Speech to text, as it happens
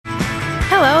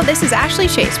Hello, this is Ashley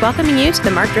Chase welcoming you to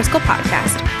the Mark Driscoll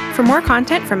Podcast. For more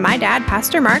content from my dad,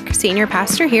 Pastor Mark, senior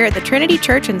pastor here at the Trinity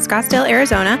Church in Scottsdale,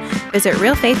 Arizona, visit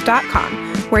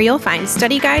realfaith.com, where you'll find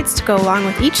study guides to go along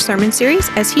with each sermon series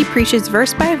as he preaches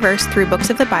verse by verse through books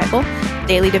of the Bible,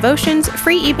 daily devotions,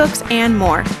 free ebooks, and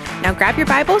more. Now grab your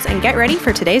Bibles and get ready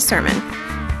for today's sermon.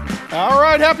 All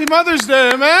right, happy Mother's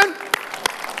Day, man.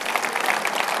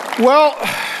 Well,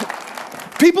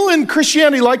 people in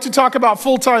Christianity like to talk about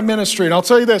full-time ministry, and I'll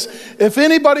tell you this, if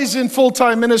anybody's in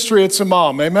full-time ministry, it's a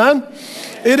mom, amen?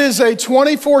 It is a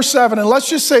 24/7, and let's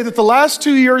just say that the last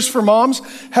 2 years for moms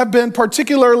have been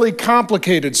particularly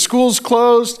complicated. Schools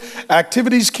closed,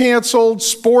 activities canceled,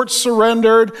 sports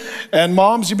surrendered, and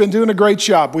moms, you've been doing a great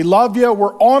job. We love you.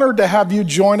 We're honored to have you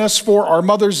join us for our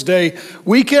Mother's Day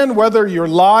weekend, whether you're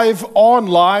live,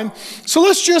 online. So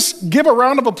let's just give a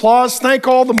round of applause. Thank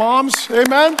all the moms,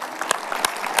 amen?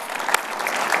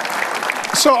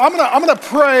 So I'm gonna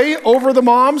pray over the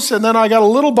moms, and then I got a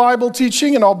little Bible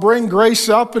teaching, and I'll bring Grace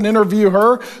up and interview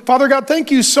her. Father God, thank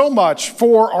you so much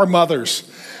for our mothers.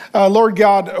 Lord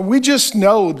God, we just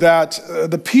know that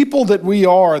the people that we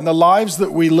are and the lives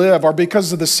that we live are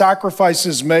because of the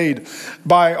sacrifices made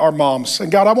by our moms. And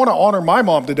God, I want to honor my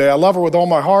mom today. I love her with all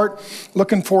my heart.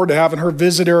 Looking forward to having her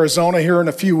visit Arizona here in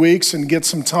a few weeks and get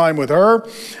some time with her.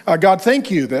 God, thank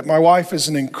you that my wife is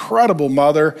an incredible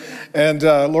mother. And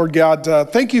Lord God,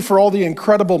 thank you for all the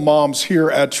incredible moms here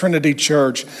at Trinity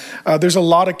Church. There's a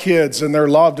lot of kids, and they're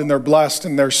loved, and they're blessed,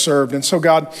 and they're served. And so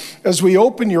God, as we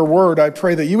open your word, I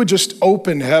pray that you would just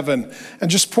open heaven and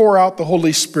just pour out the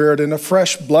Holy Spirit in a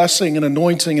fresh blessing and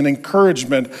anointing and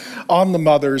encouragement on the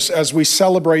mothers as we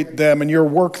celebrate them and your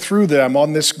work through them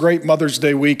on this great Mother's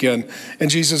Day weekend. In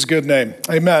Jesus' good name,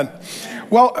 amen.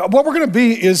 Well, what we're going to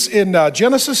be is in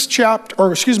Galatians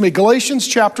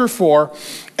chapter 4,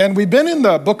 and we've been in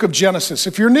the book of Genesis.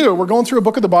 If you're new, we're going through a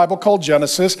book of the Bible called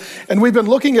Genesis, and we've been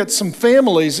looking at some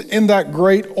families in that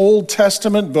great Old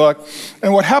Testament book.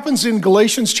 And what happens in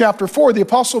Galatians chapter 4, the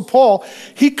Apostle Paul,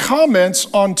 he comments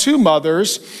on two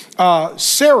mothers,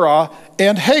 Sarah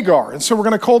and Hagar. And so we're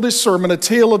going to call this sermon A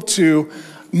Tale of Two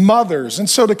Mothers. And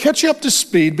so to catch you up to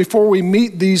speed before we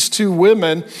meet these two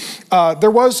women,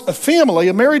 there was a family,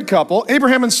 a married couple,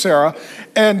 Abraham and Sarah,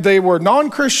 and they were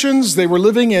non-Christians. They were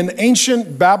living in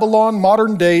ancient Babylon,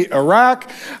 modern day Iraq.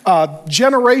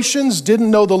 Generations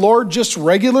didn't know the Lord, just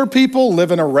regular people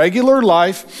living a regular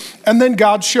life. And then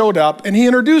God showed up and he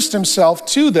introduced himself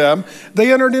to them.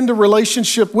 They entered into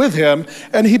relationship with him,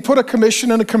 and he put a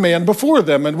commission and a command before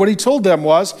them. And what he told them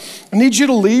was, I need you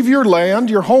to leave your land,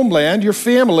 your homeland, your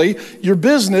family, your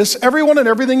business, everyone and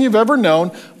everything you've ever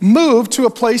known, move to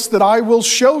a place that I will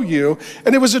show you.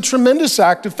 And it was a tremendous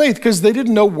act of faith because they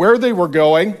didn't know where they were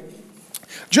going,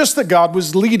 just that God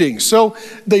was leading. So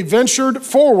they ventured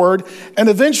forward, and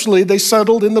eventually they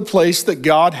settled in the place that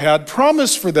God had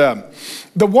promised for them.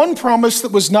 The one promise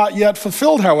that was not yet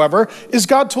fulfilled, however, is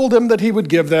God told them that he would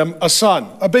give them a son,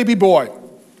 a baby boy.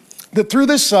 That through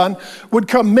this son would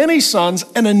come many sons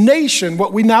and a nation,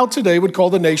 what we now today would call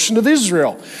the nation of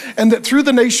Israel. And that through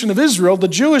the nation of Israel, the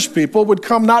Jewish people would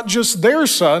come not just their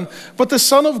son, but the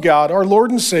Son of God, our Lord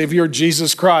and Savior,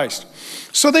 Jesus Christ.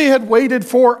 So they had waited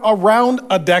for around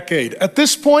a decade. At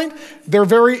this point, they're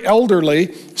very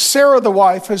elderly. Sarah, the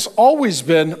wife, has always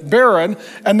been barren,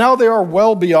 and now they are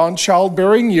well beyond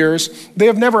childbearing years. They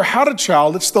have never had a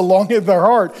child. It's the longing of their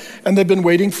heart, and they've been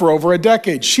waiting for over a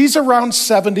decade. She's around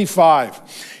 75.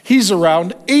 He's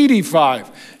around 85.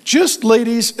 Just,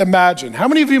 ladies, imagine. How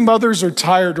many of you mothers are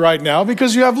tired right now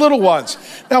because you have little ones?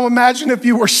 Now imagine if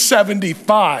you were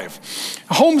 75,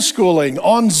 homeschooling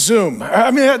on Zoom. I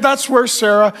mean, that's where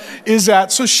Sarah is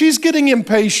at. So she's getting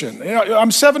impatient. You know, I'm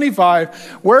 75.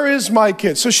 Where is my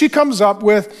kid? So she comes up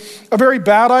with a very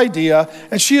bad idea,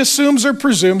 and she assumes or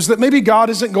presumes that maybe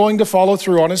God isn't going to follow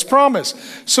through on his promise.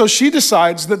 So she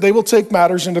decides that they will take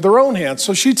matters into their own hands.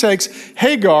 So she takes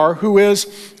Hagar, who is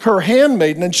her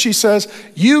handmaiden, and she says,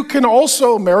 you can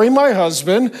also marry my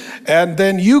husband, and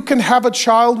then you can have a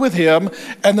child with him,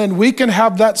 and then we can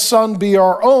have that son be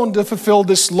our own to fulfill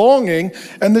this longing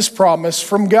and this promise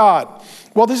from God.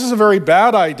 Well, this is a very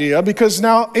bad idea because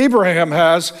now Abraham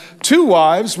has two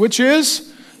wives, which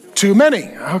is too many,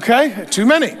 okay? Too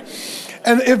many.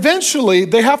 And eventually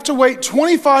they have to wait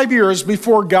 25 years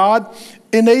before God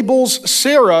enables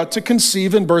Sarah to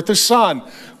conceive and birth a son.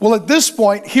 Well, at this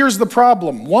point, here's the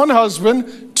problem. One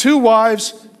husband, two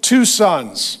wives, two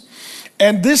sons.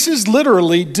 And this is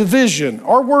literally division.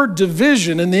 Our word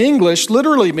division in the English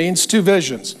literally means two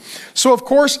visions. So of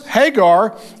course,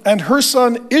 Hagar and her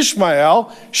son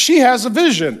Ishmael, she has a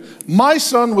vision. My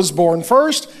son was born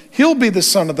first. He'll be the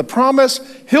son of the promise.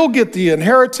 He'll get the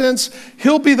inheritance.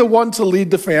 He'll be the one to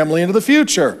lead the family into the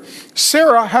future.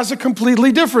 Sarah has a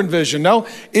completely different vision. No,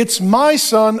 it's my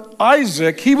son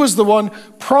Isaac. He was the one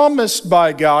promised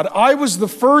by God. I was the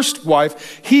first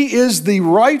wife. He is the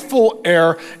rightful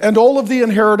heir, and all of the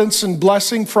inheritance and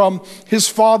blessing from his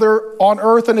father on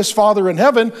earth and his father in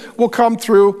heaven will come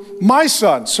through my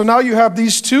son. So now you have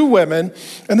these two women,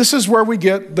 and this is where we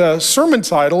get the sermon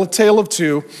title, A Tale of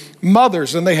Two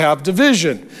Mothers, and they have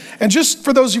division. And just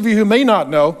for those of you who may not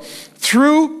know,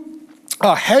 through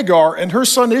Hagar and her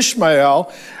son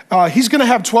Ishmael, he's going to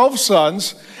have 12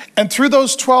 sons, and through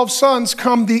those 12 sons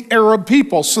come the Arab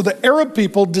people. So the Arab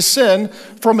people descend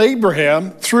from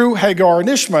Abraham through Hagar and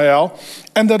Ishmael,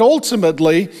 and that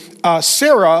ultimately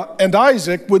Sarah and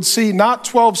Isaac would see not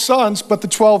 12 sons, but the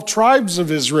 12 tribes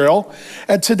of Israel.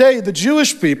 And today the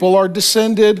Jewish people are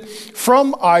descended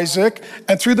from Isaac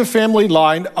and through the family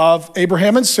line of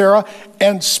Abraham and Sarah,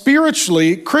 and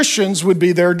spiritually Christians would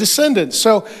be their descendants.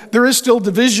 So there is still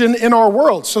division in our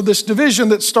world. So this division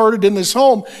that started in this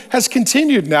home has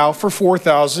continued now for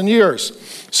 4,000 years.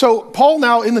 So Paul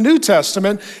now in the New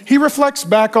Testament, he reflects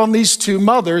back on these two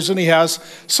mothers, and he has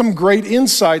some great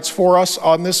insights for us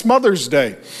on this Mother's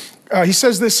Day. He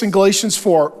says this in Galatians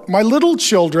 4, my little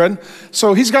children,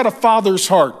 so he's got a father's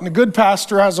heart, and a good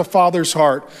pastor has a father's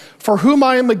heart, for whom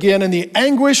I am again in the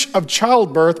anguish of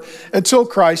childbirth until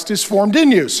Christ is formed in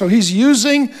you. So he's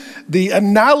using the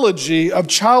analogy of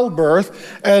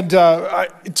childbirth, and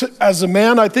as a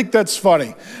man, I think that's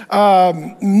funny.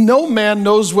 No man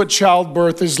knows what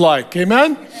childbirth is like,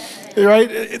 amen?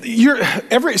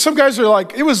 Right? Some guys are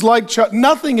like, it was like,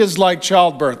 nothing is like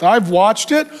childbirth. I've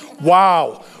watched it.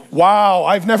 Wow,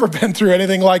 I've never been through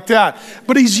anything like that.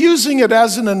 But he's using it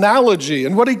as an analogy.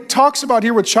 And what he talks about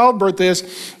here with childbirth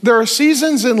is there are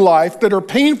seasons in life that are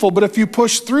painful, but if you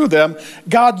push through them,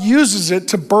 God uses it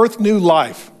to birth new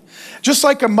life. Just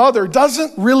like a mother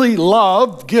doesn't really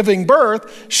love giving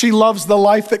birth, she loves the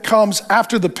life that comes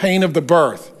after the pain of the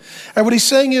birth. And what he's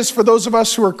saying is, for those of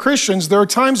us who are Christians, there are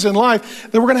times in life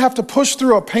that we're going to have to push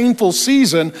through a painful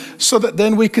season so that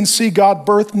then we can see God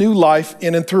birth new life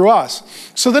in and through us.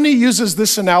 So then he uses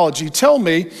this analogy. Tell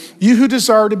me, you who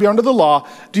desire to be under the law,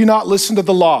 do you not listen to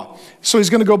the law? So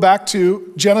he's going to go back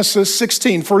to Genesis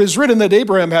 16. For it is written that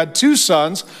Abraham had two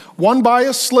sons, one by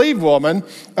a slave woman,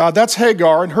 that's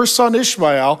Hagar, and her son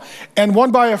Ishmael, and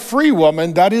one by a free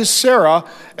woman, that is Sarah,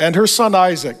 and her son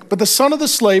Isaac. But the son of the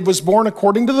slave was born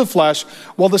according to the flesh,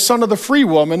 while the son of the free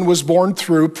woman was born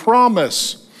through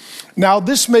promise. Now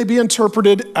this may be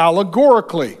interpreted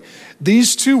allegorically.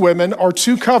 These two women are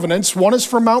two covenants. One is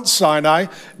from Mount Sinai,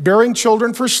 bearing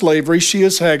children for slavery. She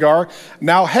is Hagar.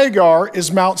 Now Hagar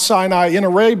is Mount Sinai in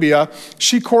Arabia.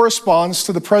 She corresponds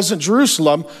to the present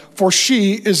Jerusalem, for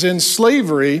she is in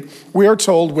slavery, we are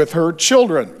told, with her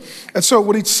children. And so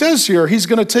what he says here, he's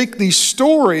going to take the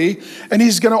story and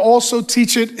he's going to also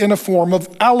teach it in a form of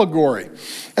allegory.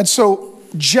 And so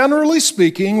generally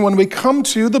speaking, when we come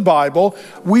to the Bible,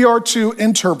 we are to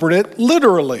interpret it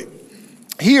literally.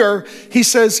 Here, he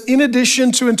says, in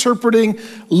addition to interpreting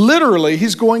literally,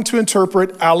 he's going to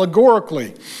interpret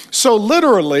allegorically. So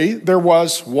literally, there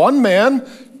was one man,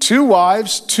 two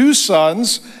wives, two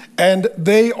sons, and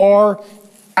they are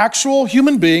actual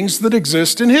human beings that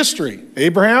exist in history.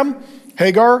 Abraham,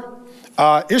 Hagar,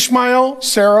 Ishmael,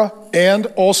 Sarah, and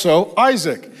also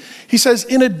Isaac. He says,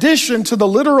 in addition to the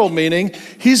literal meaning,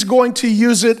 he's going to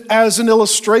use it as an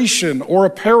illustration or a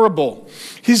parable.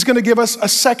 He's going to give us a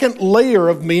second layer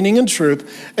of meaning and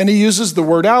truth, and he uses the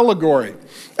word allegory.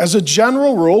 As a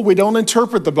general rule, we don't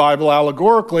interpret the Bible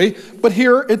allegorically, but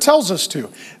here it tells us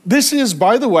to. This is,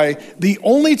 by the way, the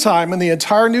only time in the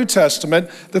entire New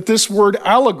Testament that this word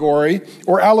allegory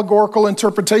or allegorical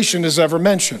interpretation is ever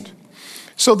mentioned.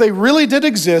 So they really did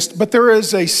exist, but there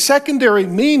is a secondary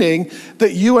meaning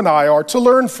that you and I are to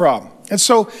learn from. And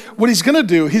so what he's going to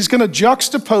do, he's going to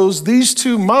juxtapose these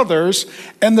two mothers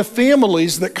and the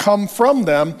families that come from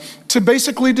them to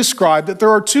basically describe that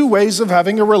there are two ways of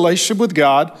having a relationship with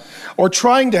God or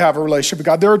trying to have a relationship with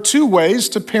God. There are two ways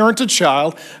to parent a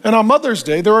child. And on Mother's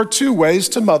Day, there are two ways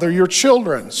to mother your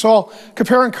children. So I'll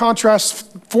compare and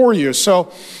contrast for you.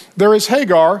 So there is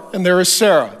Hagar and there is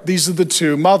Sarah. These are the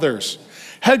two mothers.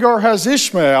 Hagar has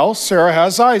Ishmael, Sarah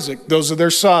has Isaac. Those are their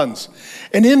sons.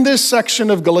 And in this section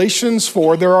of Galatians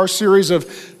 4, there are a series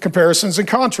of comparisons and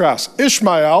contrasts.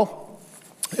 Ishmael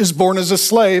is born as a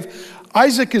slave.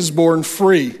 Isaac is born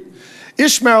free.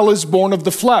 Ishmael is born of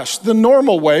the flesh, the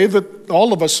normal way that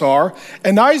all of us are.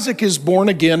 And Isaac is born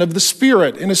again of the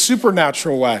Spirit in a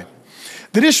supernatural way.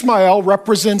 That Ishmael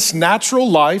represents natural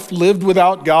life lived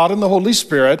without God and the Holy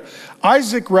Spirit.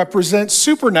 Isaac represents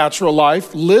supernatural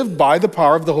life lived by the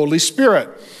power of the Holy Spirit.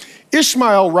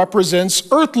 Ishmael represents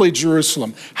earthly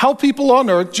Jerusalem, how people on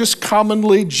earth just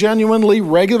commonly, genuinely,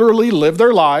 regularly live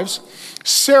their lives.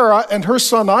 Sarah and her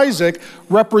son Isaac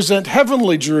represent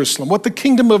heavenly Jerusalem, what the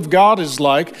kingdom of God is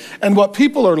like and what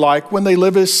people are like when they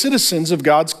live as citizens of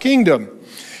God's kingdom.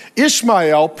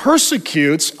 Ishmael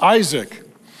persecutes Isaac.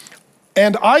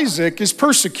 And Isaac is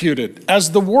persecuted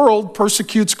as the world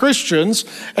persecutes Christians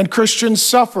and Christians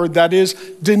suffer. That is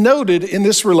denoted in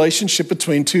this relationship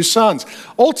between two sons.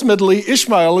 Ultimately,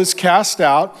 Ishmael is cast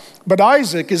out, but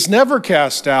Isaac is never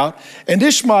cast out. And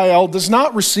Ishmael does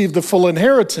not receive the full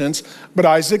inheritance, but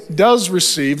Isaac does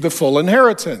receive the full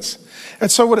inheritance. And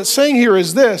so what it's saying here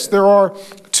is this: there are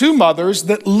two mothers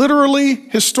that literally,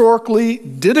 historically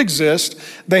did exist.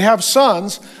 They have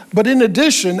sons, but in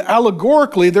addition,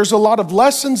 allegorically, there's a lot of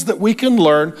lessons that we can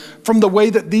learn from the way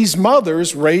that these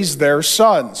mothers raise their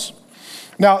sons.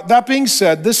 Now, that being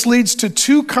said, this leads to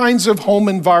two kinds of home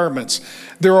environments.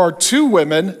 There are two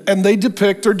women, and they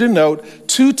depict or denote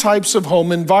two types of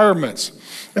home environments.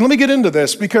 And let me get into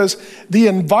this because the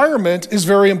environment is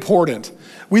very important.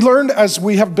 We learned as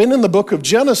we have been in the book of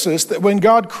Genesis that when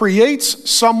God creates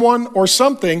someone or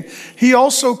something, he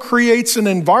also creates an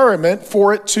environment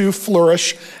for it to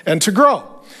flourish and to grow.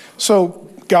 So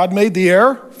God made the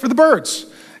air for the birds.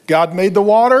 God made the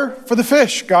water for the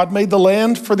fish. God made the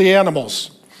land for the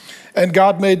animals. And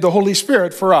God made the Holy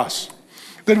Spirit for us.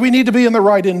 That we need to be in the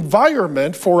right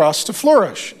environment for us to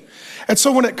flourish. And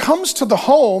so when it comes to the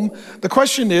home, the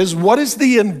question is, what is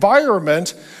the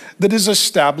environment that is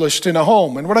established in a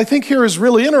home? And what I think here is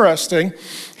really interesting,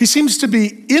 he seems to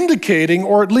be indicating,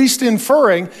 or at least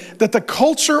inferring, that the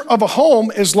culture of a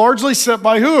home is largely set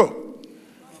by who?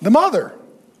 The mother.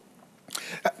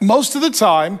 Most of the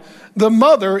time, the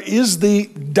mother is the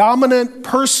dominant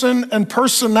person and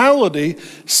personality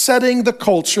setting the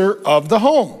culture of the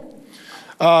home.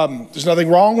 There's nothing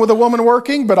wrong with a woman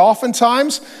working, but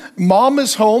oftentimes mom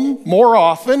is home more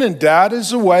often and dad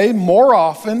is away more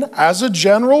often as a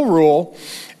general rule.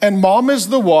 And mom is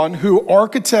the one who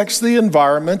architects the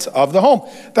environment of the home.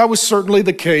 That was certainly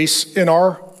the case in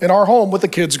our home with the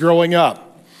kids growing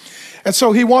up. And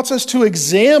so he wants us to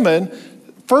examine,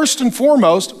 first and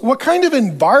foremost, what kind of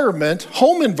environment,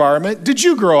 home environment, did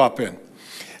you grow up in?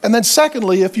 And then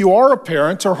secondly, if you are a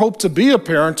parent or hope to be a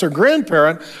parent or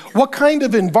grandparent, what kind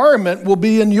of environment will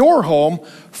be in your home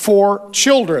for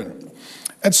children?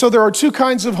 And so there are two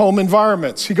kinds of home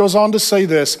environments. He goes on to say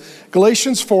this,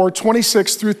 Galatians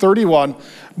 4:26 through 31,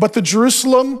 but the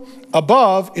Jerusalem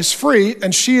above is free,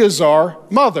 and she is our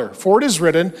mother. For it is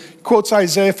written, quotes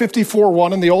Isaiah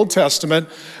 54:1 in the Old Testament,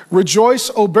 rejoice,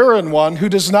 O barren one who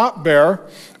does not bear.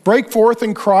 Break forth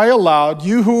and cry aloud,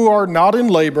 you who are not in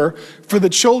labor, for the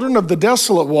children of the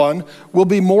desolate one will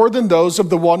be more than those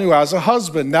of the one who has a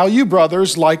husband. Now you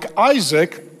brothers, like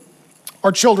Isaac,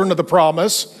 are children of the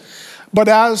promise. But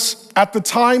as at the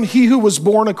time he who was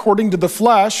born according to the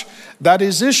flesh, that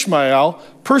is Ishmael,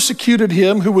 persecuted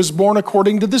him who was born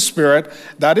according to the Spirit,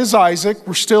 that is Isaac,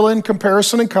 we're still in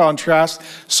comparison and contrast,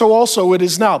 so also it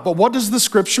is now. But what does the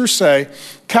scripture say?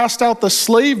 Cast out the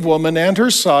slave woman and her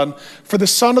son, for the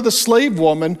son of the slave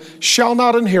woman shall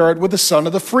not inherit with the son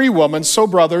of the free woman. So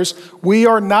brothers, we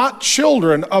are not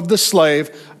children of the slave,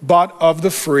 but of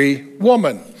the free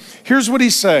woman. Here's what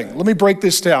he's saying. Let me break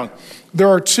this down. There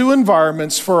are two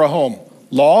environments for a home,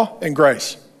 law and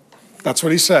grace. That's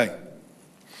what he's saying.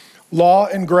 Law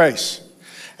and grace.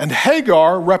 And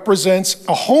Hagar represents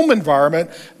a home environment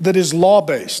that is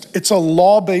law-based. It's a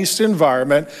law-based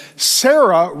environment.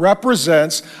 Sarah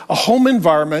represents a home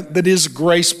environment that is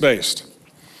grace-based.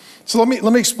 So let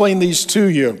me explain these to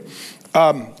you.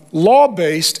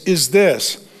 Law-based is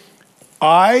this.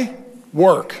 I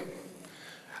work.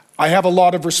 I have a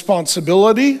lot of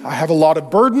responsibility, I have a lot of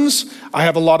burdens, I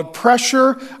have a lot of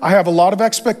pressure, I have a lot of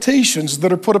expectations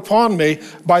that are put upon me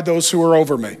by those who are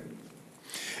over me.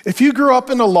 If you grew up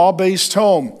in a law-based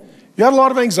home, you had a lot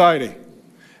of anxiety.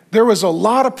 There was a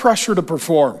lot of pressure to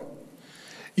perform.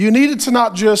 You needed to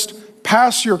not just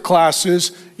pass your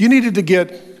classes, you needed to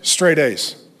get straight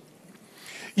A's.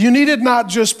 You needed not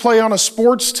just play on a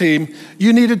sports team,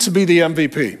 you needed to be the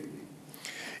MVP.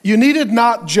 You needed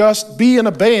not just be in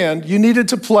a band, you needed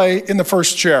to play in the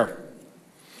first chair.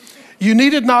 You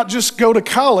needed not just go to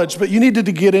college, but you needed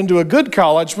to get into a good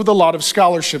college with a lot of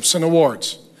scholarships and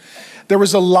awards. There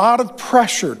was a lot of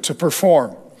pressure to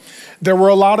perform. There were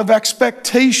a lot of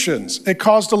expectations. It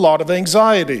caused a lot of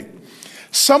anxiety.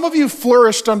 Some of you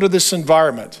flourished under this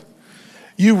environment.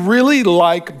 You really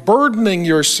like burdening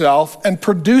yourself and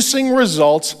producing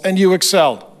results, and you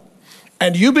excelled.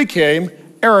 And you became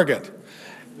arrogant.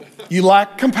 You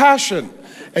lacked compassion,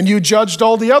 and you judged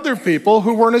all the other people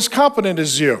who weren't as competent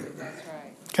as you.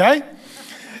 Okay?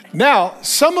 Now,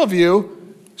 some of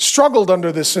you struggled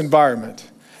under this environment.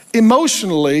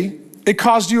 Emotionally, it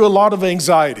caused you a lot of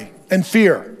anxiety and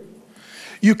fear.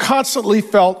 You constantly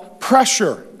felt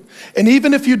pressure. And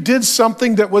even if you did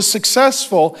something that was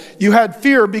successful, you had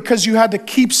fear because you had to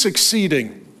keep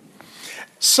succeeding.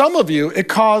 Some of you, it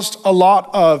caused a lot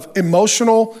of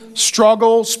emotional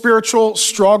struggle, spiritual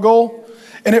struggle,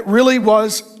 and it really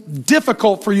was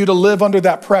difficult for you to live under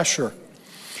that pressure.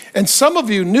 And some of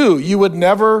you knew you would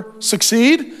never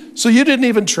succeed, so you didn't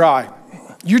even try.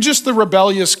 You're just the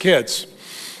rebellious kids.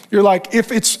 You're like,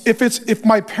 if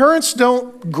my parents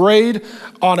don't grade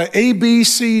on an A, B,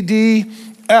 C, D,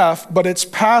 F, but it's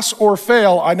pass or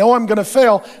fail, I know I'm going to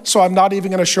fail, so I'm not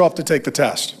even going to show up to take the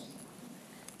test.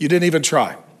 You didn't even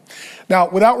try. Now,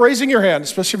 without raising your hand,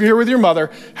 especially if you're here with your mother,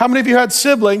 how many of you had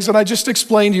siblings? And I just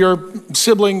explained your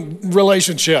sibling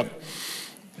relationship.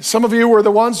 Some of you were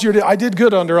the ones, I did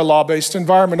good under a law-based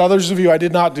environment. Others of you, I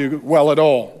did not do well at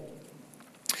all.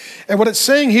 And what it's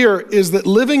saying here is that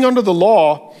living under the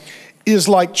law is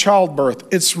like childbirth.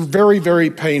 It's very, very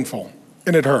painful,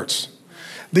 and it hurts.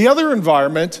 The other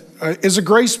environment is a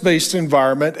grace-based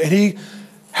environment, and he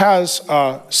has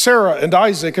Sarah and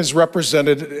Isaac as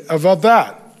representative of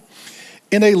that.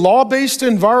 In a law-based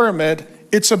environment,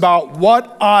 it's about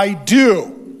what I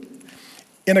do.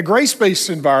 In a grace-based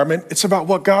environment, it's about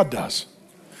what God does.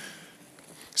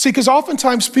 See, because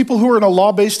oftentimes people who are in a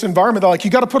law-based environment, they're like,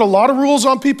 you got to put a lot of rules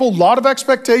on people, a lot of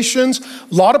expectations,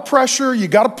 a lot of pressure, you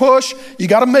got to push, you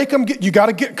got to make them get,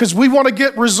 because we want to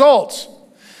get results.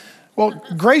 Well,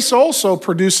 grace also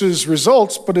produces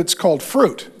results, but it's called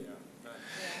fruit.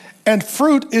 And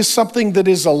fruit is something that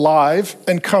is alive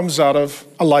and comes out of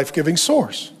a life-giving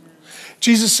source.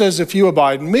 Jesus says, if you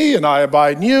abide in me and I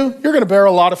abide in you, you're going to bear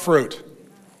a lot of fruit.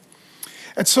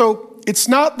 And so it's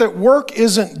not that work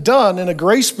isn't done in a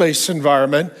grace-based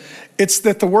environment. It's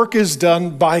that the work is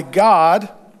done by God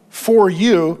for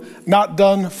you, not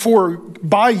done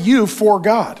by you for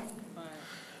God.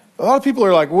 A lot of people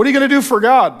are like, what are you going to do for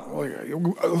God?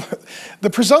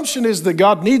 The presumption is that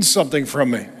God needs something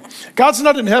from me. God's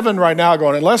not in heaven right now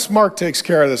going, unless Mark takes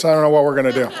care of this, I don't know what we're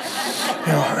going to do.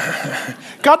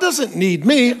 God doesn't need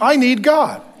me, I need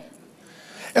God.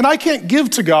 And I can't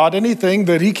give to God anything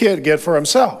that he can't get for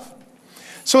himself.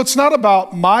 So it's not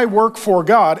about my work for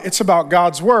God, it's about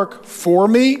God's work for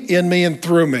me, in me, and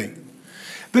through me.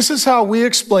 This is how we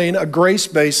explain a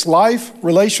grace-based life,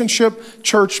 relationship,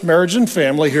 church, marriage, and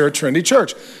family here at Trinity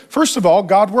Church. First of all,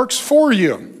 God works for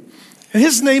you. And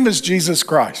his name is Jesus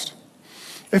Christ.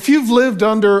 If you've lived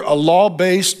under a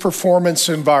law-based performance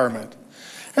environment,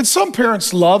 and some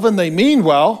parents love and they mean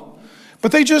well,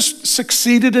 but they just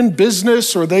succeeded in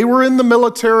business, or they were in the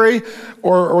military,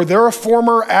 or they're a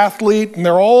former athlete, and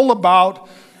they're all about,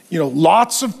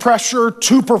 lots of pressure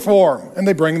to perform, and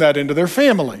they bring that into their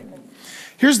family.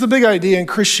 Here's the big idea in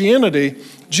Christianity.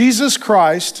 Jesus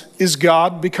Christ is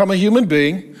God become a human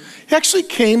being. He actually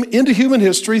came into human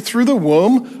history through the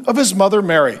womb of his mother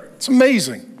Mary. It's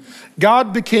amazing.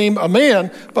 God became a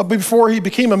man, but before he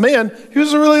became a man, he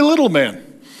was a really little man.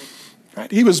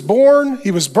 Right? He was born, he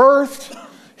was birthed,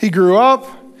 he grew up,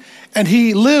 and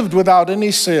he lived without any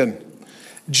sin.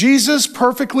 Jesus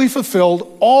perfectly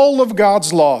fulfilled all of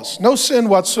God's laws, no sin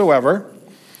whatsoever.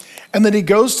 And then he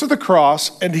goes to the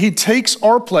cross and he takes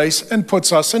our place and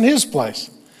puts us in his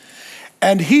place.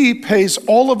 And he pays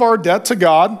all of our debt to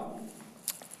God,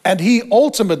 and he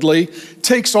ultimately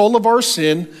takes all of our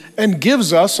sin and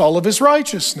gives us all of his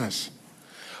righteousness.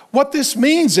 What this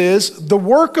means is the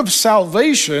work of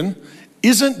salvation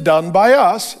isn't done by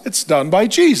us, it's done by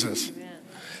Jesus.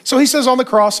 So he says on the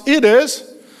cross, it is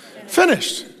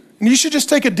finished. And you should just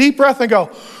take a deep breath and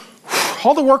go,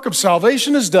 all the work of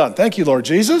salvation is done. Thank you, Lord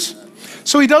Jesus.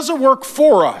 So he does a work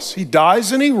for us. He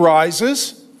dies and he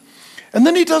rises, and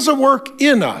then he does a work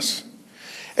in us.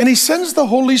 And he sends the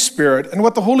Holy Spirit, and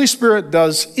what the Holy Spirit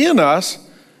does in us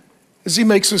is he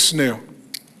makes us new.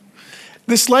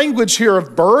 This language here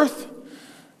of birth,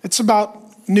 it's about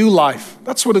new life.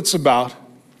 That's what it's about.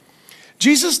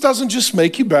 Jesus doesn't just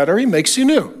make you better, he makes you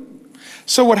new.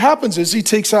 So what happens is he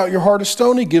takes out your heart of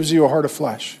stone, he gives you a heart of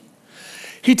flesh.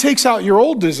 He takes out your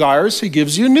old desires, he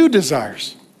gives you new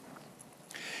desires.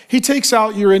 He takes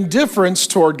out your indifference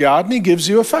toward God, and he gives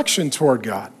you affection toward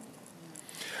God.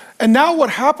 And now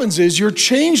what happens is you're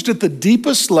changed at the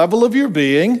deepest level of your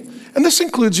being, and this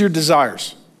includes your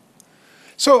desires.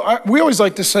 So we always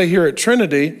like to say here at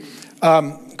Trinity,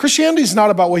 Christianity is not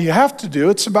about what you have to do.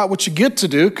 It's about what you get to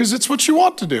do because it's what you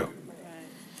want to do.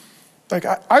 Like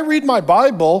I read my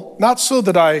Bible, not so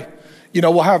that I,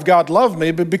 will have God love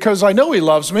me, but because I know he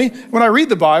loves me. When I read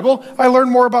the Bible, I learn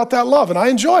more about that love and I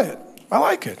enjoy it. I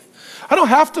like it. I don't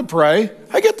have to pray.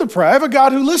 I get to pray. I have a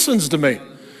God who listens to me.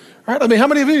 Right? I mean, how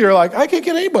many of you are like, I can't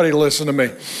get anybody to listen to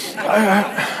me.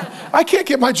 I can't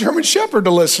get my German Shepherd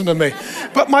to listen to me.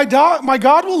 But my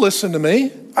God will listen to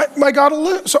me.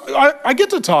 I get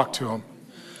to talk to him.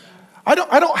 I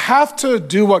don't have to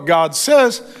do what God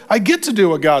says. I get to do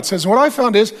what God says. And what I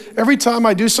found is every time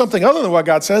I do something other than what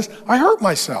God says, I hurt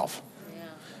myself. Yeah.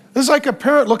 This is like a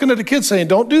parent looking at a kid saying,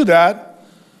 don't do that.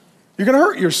 You're going to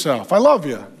hurt yourself. I love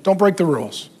you. Don't break the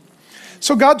rules.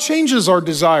 So God changes our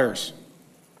desires.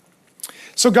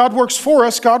 So God works for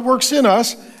us, God works in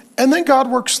us, and then God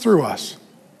works through us.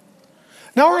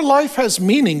 Now our life has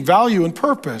meaning, value, and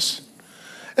purpose.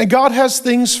 And God has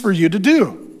things for you to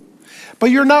do. But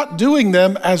you're not doing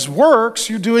them as works,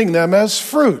 you're doing them as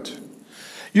fruit.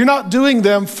 You're not doing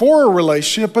them for a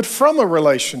relationship, but from a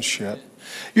relationship.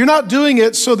 You're not doing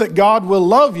it so that God will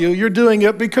love you, you're doing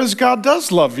it because God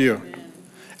does love you.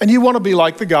 And you want to be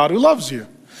like the God who loves you.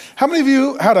 How many of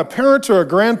you had a parent or a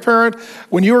grandparent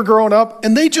when you were growing up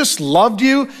and they just loved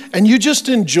you and you just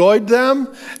enjoyed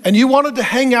them and you wanted to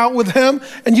hang out with them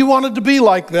and you wanted to be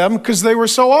like them because they were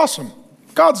so awesome?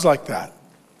 God's like that.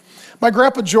 My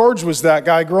grandpa George was that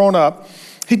guy growing up.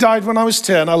 He died when I was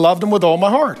 10. I loved him with all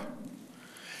my heart.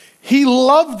 He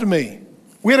loved me.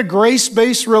 We had a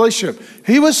grace-based relationship.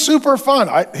 He was super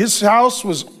fun. His house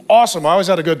was awesome. I always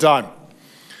had a good time.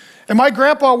 And my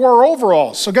grandpa wore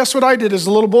overalls. So guess what I did as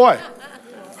a little boy?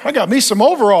 I got me some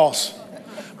overalls.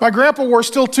 My grandpa wore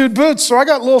steel-toed boots, so I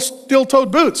got little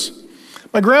steel-toed boots.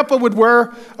 My grandpa would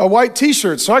wear a white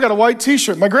t-shirt, so I got a white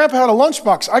t-shirt. My grandpa had a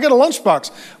lunchbox. I got a lunchbox.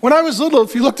 When I was little,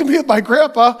 if you looked at me at my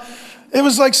grandpa, it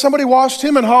was like somebody washed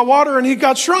him in hot water and he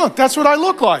got shrunk. That's what I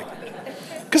look like.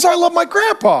 Because I love my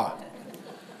grandpa.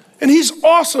 And he's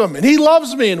awesome, and he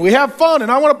loves me, and we have fun,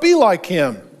 and I want to be like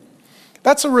him.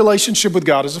 That's a relationship with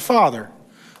God as a father.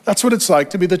 That's what it's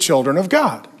like to be the children of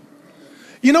God.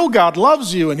 You know God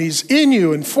loves you, and he's in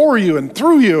you, and for you, and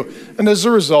through you, and as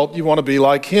a result, you want to be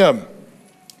like him.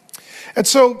 And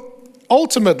so,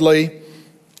 ultimately,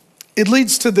 it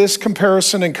leads to this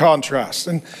comparison and contrast.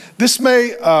 And this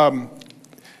may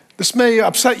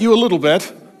upset you a little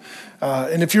bit.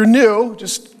 And if you're new,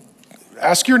 just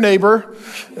ask your neighbor,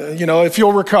 if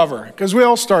you'll recover. Because we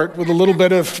all start with a little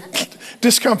bit of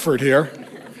discomfort here.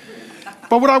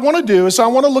 But what I want to do is I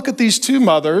want to look at these two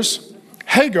mothers,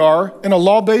 Hagar in a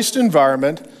law-based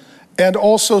environment, and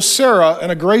also Sarah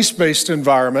in a grace-based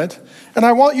environment. And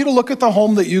I want you to look at the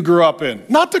home that you grew up in.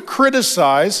 Not to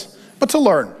criticize, but to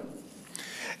learn.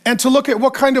 And to look at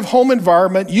what kind of home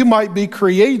environment you might be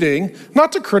creating,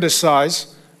 not to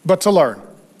criticize, but to learn.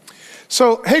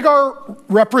 So Hagar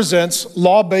represents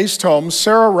law-based homes.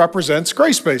 Sarah represents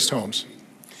grace-based homes.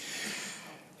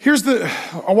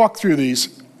 I'll walk through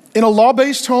these. In a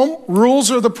law-based home, rules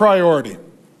are the priority.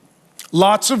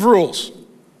 Lots of rules.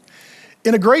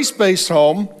 In a grace-based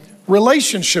home,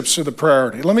 relationships are the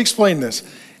priority. Let me explain this.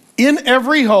 In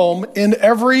every home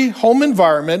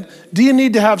environment, do you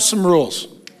need to have some rules?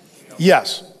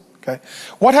 Yes. Okay.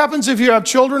 What happens if you have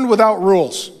children without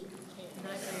rules?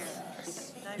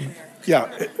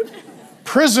 Yeah.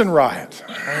 Prison riot.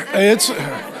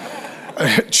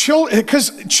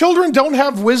 Because children don't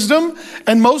have wisdom,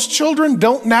 and most children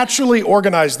don't naturally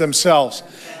organize themselves,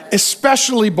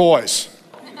 especially boys.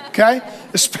 Okay?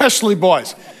 Especially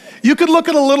boys. You could look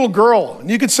at a little girl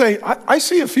and you could say, I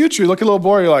see a future. You look at a little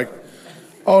boy, you're like,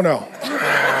 oh no.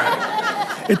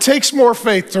 It takes more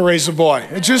faith to raise a boy.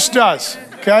 It just does,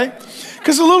 okay?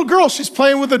 Because a little girl, she's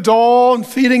playing with a doll and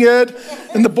feeding it,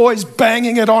 and the boy's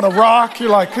banging it on a rock. You're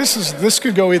like, this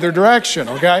could go either direction,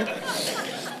 okay?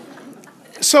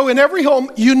 So in every home,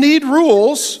 you need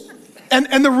rules,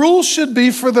 and the rules should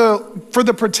be for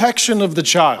the protection of the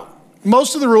child.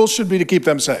 Most of the rules should be to keep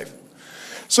them safe.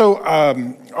 So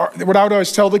what I would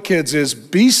always tell the kids is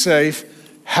be safe,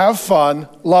 have fun,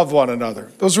 love one another.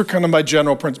 Those are kind of my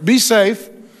general principles. Be safe,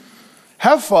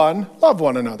 have fun, love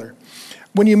one another.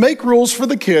 When you make rules for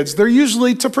the kids, they're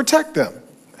usually to protect them.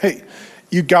 Hey,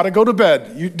 you got to go to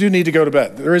bed. You do need to go to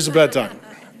bed. There is a bedtime.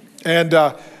 And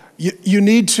you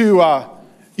need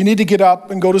to get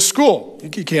up and go to school.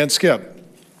 You can't skip.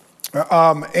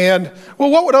 What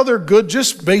would other good,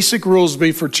 just basic rules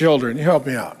be for children? You help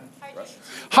me out.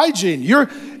 Hygiene. You're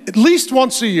at least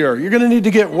once a year. You're going to need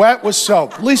to get wet with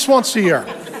soap, at least once a year.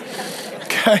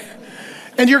 Okay?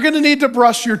 And you're going to need to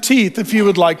brush your teeth if you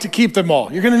would like to keep them all.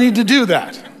 You're going to need to do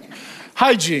that.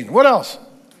 Hygiene. What else?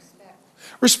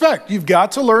 Respect. You've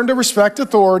got to learn to respect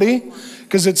authority,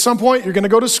 because at some point you're going to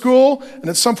go to school, and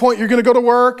at some point you're going to go to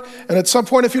work, and at some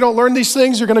point if you don't learn these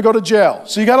things, you're going to go to jail.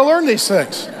 So you got to learn these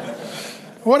things.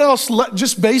 What else?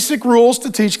 Just basic rules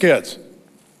to teach kids.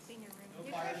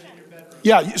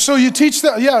 Yeah, so you teach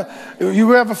that. Yeah, you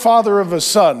have a father of a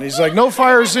son. He's like, no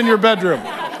fires in your bedroom.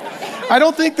 I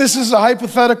don't think this is a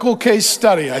hypothetical case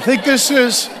study. I think this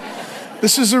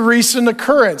is a recent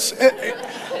occurrence.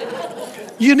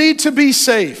 You need to be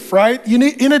safe, right?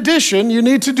 In addition, you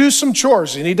need to do some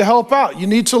chores. You need to help out. You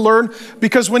need to learn,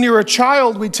 because when you're a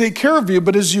child, we take care of you.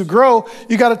 But as you grow,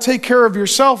 you got to take care of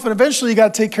yourself. And eventually, you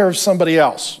got to take care of somebody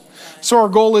else. So our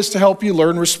goal is to help you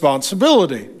learn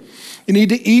responsibility. You need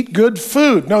to eat good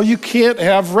food. No, you can't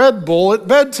have Red Bull at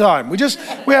bedtime. We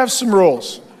have some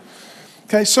rules.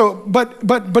 Okay, so,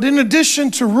 but in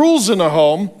addition to rules in a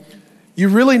home, you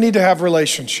really need to have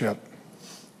relationship.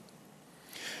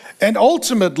 And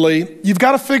ultimately, you've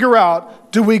got to figure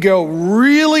out, do we go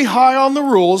really high on the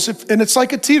rules? And it's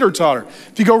like a teeter-totter.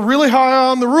 If you go really high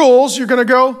on the rules, you're going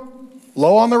to go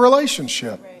low on the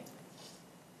relationship.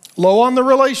 Low on the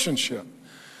relationship.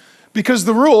 Because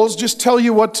the rules just tell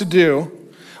you what to do.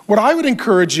 What I would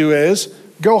encourage you is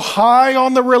go high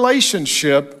on the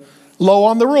relationship, low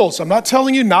on the rules. I'm not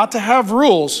telling you not to have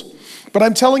rules, but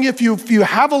I'm telling you if you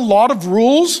have a lot of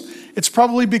rules, it's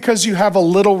probably because you have a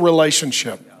little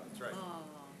relationship.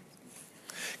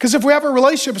 Because if we have a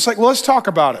relationship, it's like, well, let's talk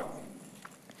about it.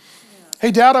 Hey,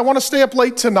 Dad, I want to stay up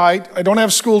late tonight. I don't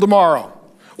have school tomorrow.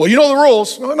 Well, you know the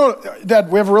rules. No,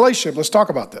 Dad, we have a relationship. Let's talk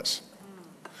about this.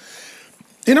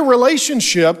 In a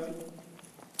relationship,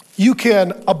 you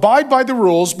can abide by the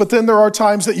rules, but then there are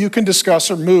times that you can discuss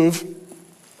or move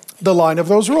the line of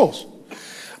those rules.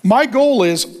 My goal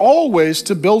is always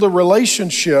to build a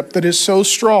relationship that is so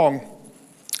strong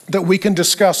that we can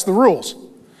discuss the rules.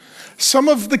 Some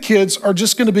of the kids are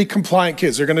just going to be compliant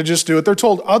kids. They're going to just do what they're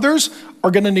told. Others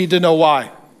are going to need to know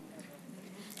why.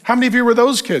 How many of you were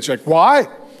those kids? You're like, why?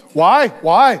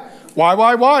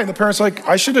 And the parents are like,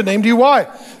 I should have named you why.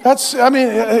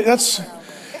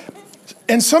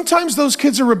 And sometimes those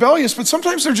kids are rebellious, but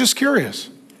sometimes they're just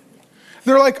curious.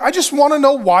 They're like, I just want to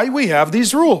know why we have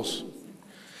these rules.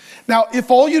 Now, if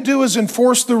all you do is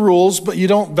enforce the rules, but you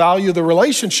don't value the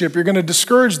relationship, you're going to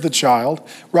discourage the child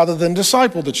rather than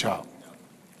disciple the child.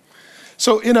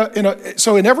 So in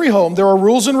every home, there are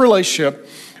rules in relationship,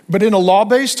 but in a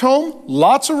law-based home,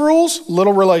 lots of rules,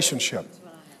 little relationship.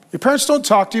 Your parents don't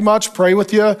talk to you much, pray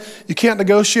with you. You can't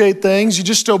negotiate things. You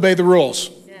just obey the rules.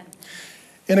 Yeah.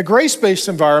 In a grace-based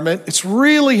environment, it's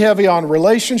really heavy on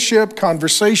relationship,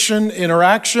 conversation,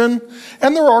 interaction,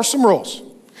 and there are some rules.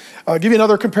 I'll give you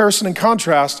another comparison and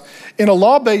contrast. In a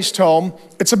law-based home,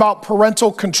 it's about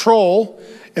parental control.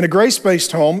 In a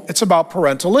grace-based home, it's about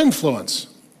parental influence.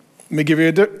 Let me give you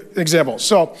an example.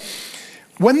 So,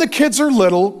 when the kids are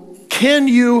little, can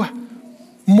you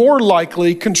more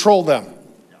likely control them?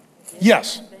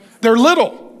 Yes. They're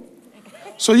little.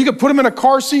 So you could put them in a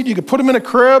car seat, you could put them in a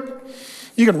crib,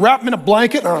 you can wrap them in a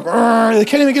blanket, and they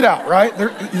can't even get out, right?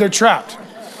 They're trapped.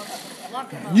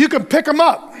 You can pick them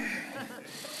up,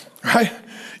 right?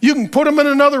 You can put them in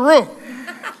another room.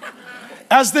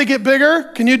 As they get bigger,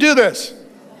 can you do this?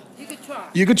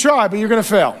 You could try, but you're going to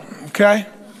fail, okay?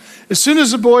 As soon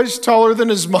as the boy's taller than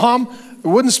his mom, the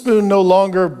wooden spoon no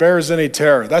longer bears any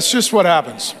terror. That's just what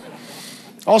happens.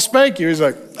 I'll spank you. He's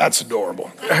like, that's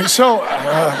adorable. So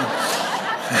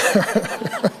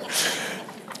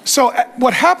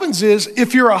what happens is,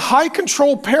 if you're a high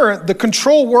control parent, the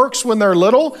control works when they're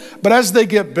little, but as they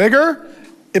get bigger,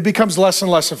 it becomes less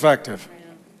and less effective.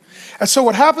 And so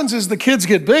what happens is the kids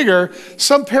get bigger,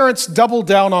 some parents double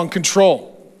down on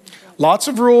control. Lots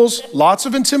of rules, lots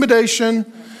of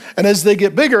intimidation, and as they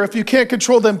get bigger, if you can't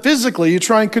control them physically, you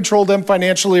try and control them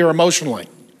financially or emotionally.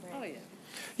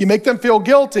 You make them feel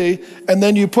guilty, and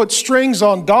then you put strings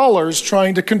on dollars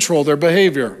trying to control their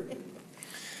behavior.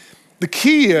 The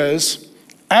key is,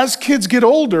 as kids get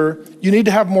older, you need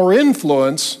to have more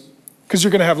influence because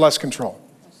you're going to have less control.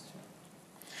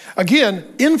 Again,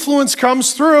 influence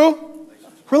comes through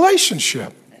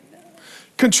relationship.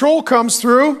 Control comes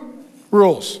through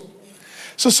rules.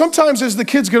 So sometimes as the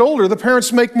kids get older, the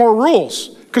parents make more rules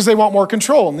because they want more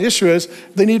control. And the issue is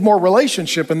they need more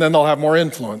relationship, and then they'll have more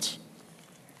influence.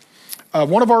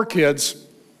 One of our kids,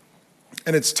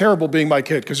 and it's terrible being my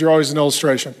kid because you're always an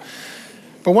illustration,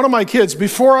 but one of my kids,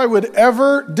 before I would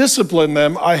ever discipline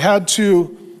them, I had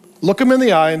to look them in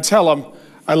the eye and tell them,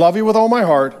 I love you with all my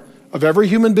heart. Of every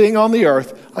human being on the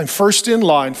earth, I'm first in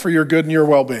line for your good and your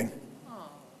well-being.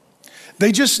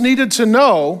 They just needed to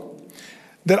know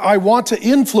that I want to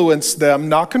influence them,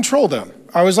 not control them.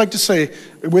 I always like to say,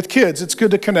 with kids, it's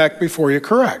good to connect before you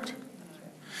correct.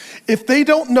 If they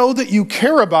don't know that you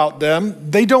care about them,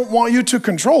 they don't want you to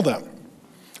control them.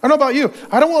 I don't know about you.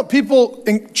 I don't want people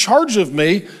in charge of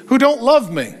me who don't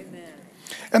love me. Amen.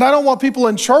 And I don't want people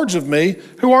in charge of me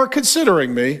who aren't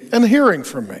considering me and hearing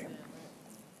from me.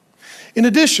 In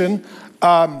addition,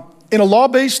 in a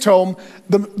law-based home,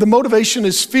 the motivation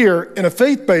is fear. In a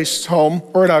faith-based home,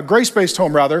 or in a grace-based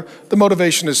home rather, the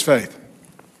motivation is faith.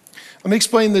 Let me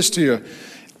explain this to you.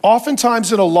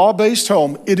 Oftentimes in a law-based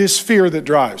home, it is fear that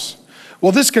drives.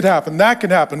 Well, this could happen, that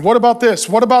could happen. What about this?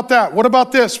 What about that? What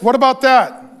about this? What about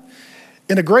that?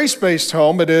 In a grace-based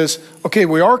home, it is, okay,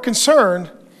 we are concerned,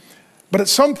 but at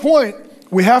some point,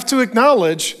 we have to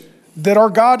acknowledge that our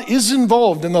God is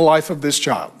involved in the life of this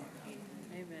child.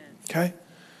 Amen. Okay?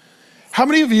 How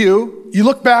many of you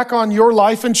look back on your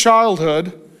life in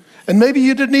childhood, and maybe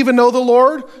you didn't even know the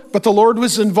Lord, but the Lord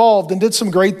was involved and did some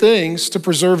great things to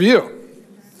preserve you.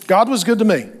 God was good to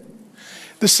me.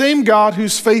 The same God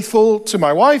who's faithful to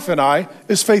my wife and I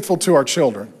is faithful to our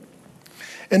children.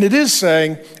 And it is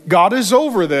saying, God is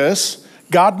over this,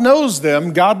 God knows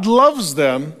them, God loves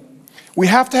them. We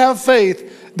have to have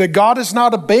faith that God has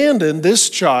not abandoned this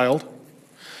child.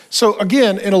 So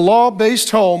again, in a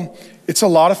law-based home, it's a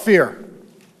lot of fear.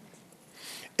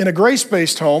 In a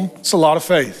grace-based home, it's a lot of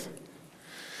faith.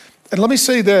 And let me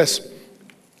say this,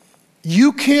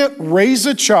 you can't raise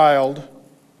a child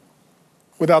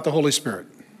without the Holy Spirit.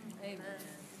 Amen.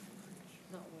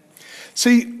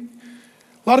 See,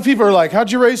 a lot of people are like,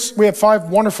 how'd you raise, we have 5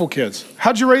 wonderful kids.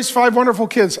 How'd you raise 5 wonderful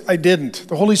kids? I didn't,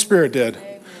 the Holy Spirit did.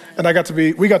 Amen.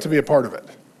 And we got to be a part of it.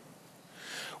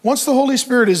 Once the Holy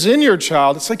Spirit is in your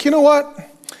child, it's like, you know what?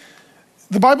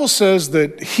 The Bible says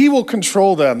that he will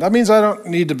control them. That means I don't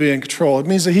need to be in control. It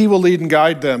means that he will lead and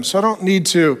guide them. So I don't need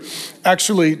to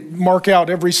actually mark out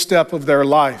every step of their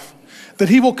life. That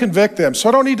he will convict them. So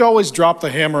I don't need to always drop the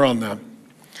hammer on them.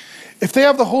 If they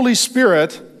have the Holy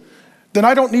Spirit, then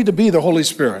I don't need to be the Holy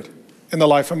Spirit in the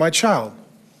life of my child.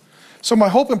 So my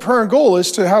hope and prayer and goal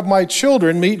is to have my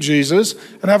children meet Jesus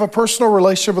and have a personal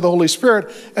relationship with the Holy Spirit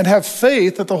and have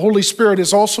faith that the Holy Spirit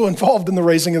is also involved in the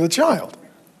raising of the child.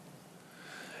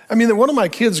 I mean, one of my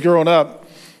kids growing up,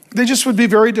 they just would be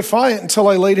very defiant until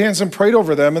I laid hands and prayed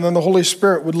over them, and then the Holy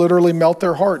Spirit would literally melt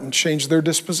their heart and change their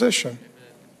disposition.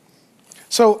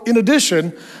 So in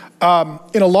addition,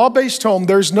 in a law-based home,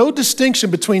 there's no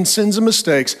distinction between sins and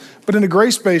mistakes, but in a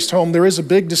grace-based home, there is a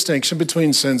big distinction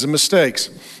between sins and mistakes.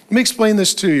 Let me explain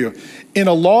this to you. In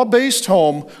a law-based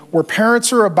home where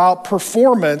parents are about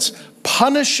performance,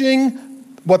 punishing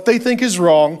what they think is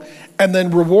wrong, and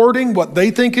then rewarding what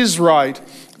they think is right,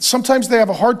 sometimes they have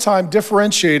a hard time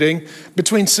differentiating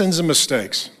between sins and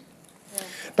mistakes. Yeah.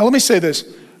 Now let me say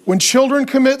this. When children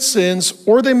commit sins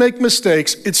or they make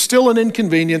mistakes, it's still an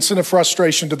inconvenience and a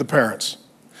frustration to the parents.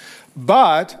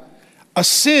 But a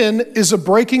sin is a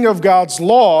breaking of God's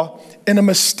law, and a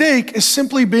mistake is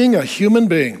simply being a human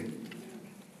being.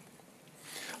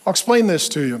 I'll explain this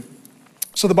to you.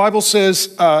 So the Bible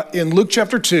says in Luke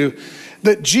chapter 2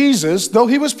 that Jesus, though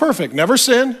he was perfect, never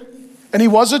sinned, and he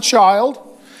was a child,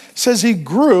 says he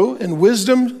grew in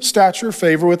wisdom, stature,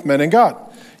 favor with men and God.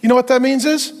 You know what that means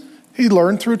is? He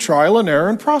learned through trial and error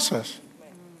and process.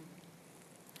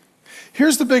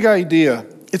 Here's the big idea.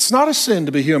 It's not a sin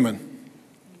to be human.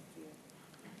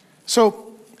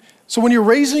 So when you're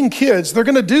raising kids, they're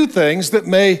going to do things that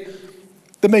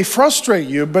may frustrate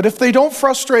you, but if they don't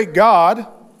frustrate God,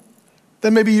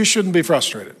 then maybe you shouldn't be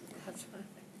frustrated.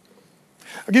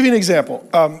 I'll give you an example.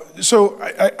 So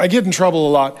I get in trouble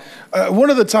a lot. One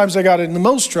of the times I got in the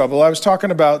most trouble, I was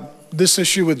talking about this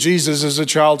issue with Jesus as a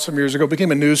child some years ago. It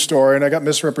became a news story, and I got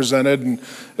misrepresented, and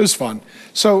it was fun.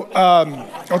 So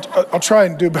I'll try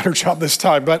and do a better job this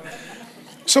time. But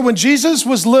so when Jesus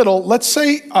was little, let's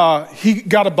say he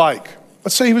got a bike.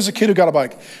 Let's say he was a kid who got a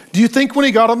bike. Do you think when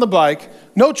he got on the bike,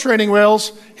 no training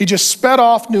wheels, he just sped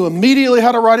off, knew immediately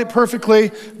how to ride it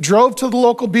perfectly, drove to the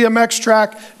local BMX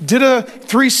track, did a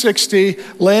 360,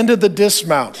 landed the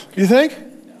dismount? Do you think?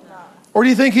 No. Or do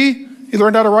you think he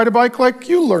learned how to ride a bike like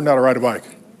you learned how to ride a bike?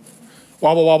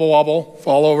 Wobble, wobble, wobble,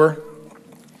 fall over.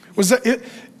 Was that it?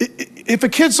 If a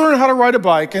kid's learning how to ride a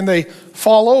bike and they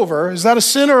fall over, is that a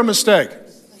sin or a mistake?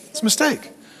 It's a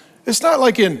mistake. It's not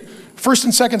like in first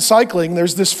and second cycling,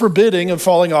 there's this forbidding of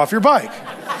falling off your bike.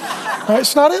 Right?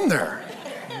 It's not in there.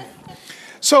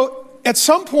 So at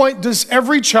some point, does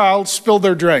every child spill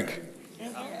their drink?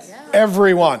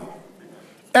 Everyone.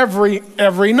 Every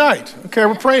night. Okay,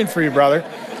 we're praying for you, brother.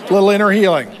 A little inner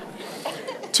healing.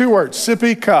 2 words,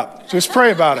 sippy cup. Just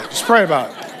pray about it. Just pray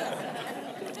about it.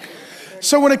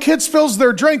 So when a kid spills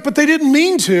their drink, but they didn't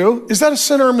mean to, is that a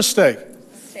sin or a mistake?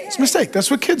 It's a mistake. That's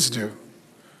what kids do.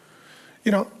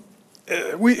 You know,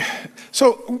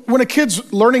 so when a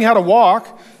kid's learning how to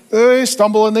walk, they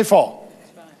stumble and they fall.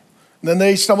 And then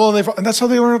they stumble and they fall, and that's how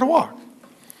they learn how to walk.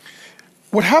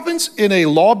 What happens in a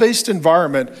law-based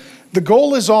environment, the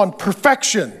goal is on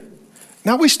perfection.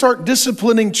 Now we start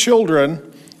disciplining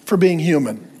children for being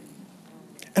human.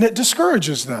 And it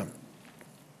discourages them.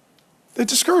 It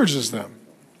discourages them.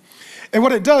 And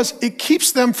what it does, it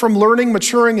keeps them from learning,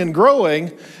 maturing, and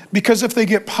growing, because if they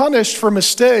get punished for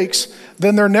mistakes,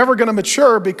 then they're never going to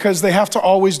mature because they have to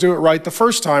always do it right the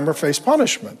first time or face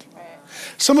punishment. Right.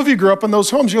 Some of you grew up in those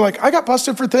homes. You're like, I got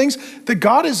busted for things that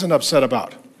God isn't upset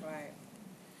about. Right.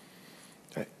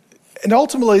 Okay. And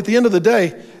ultimately, at the end of the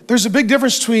day, there's a big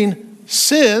difference between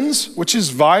sins, which is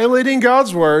violating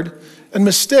God's word, and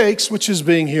mistakes, which is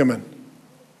being human.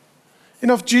 You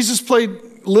know, if Jesus played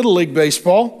Little League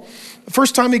baseball, the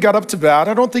first time he got up to bat,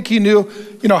 I don't think he knew,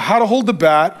 how to hold the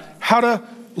bat, how to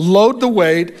load the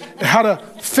weight, how to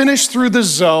finish through the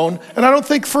zone. And I don't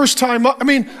think first time,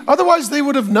 otherwise they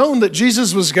would have known that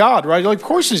Jesus was God, right? Like, of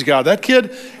course he's God. That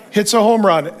kid hits a home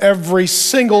run every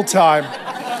single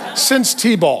time since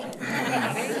T-ball.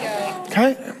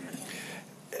 Okay?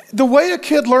 The way a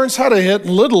kid learns how to hit in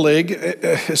Little League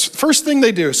is first thing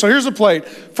they do. So here's a plate.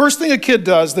 First thing a kid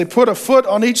does, they put a foot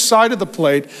on each side of the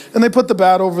plate and they put the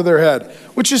bat over their head,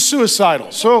 which is suicidal.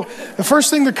 So the first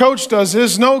thing the coach does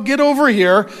is, no, get over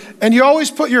here. And you always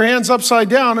put your hands upside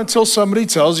down until somebody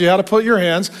tells you how to put your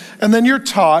hands. And then you're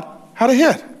taught how to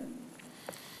hit.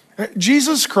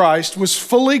 Jesus Christ was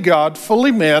fully God,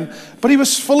 fully man, but he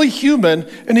was fully human,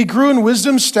 and he grew in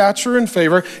wisdom, stature, and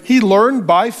favor. He learned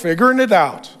by figuring it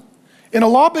out. In a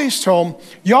law-based home,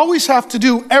 you always have to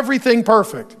do everything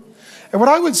perfect. And what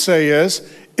I would say is,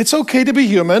 it's okay to be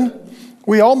human.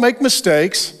 We all make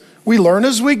mistakes. We learn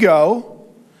as we go.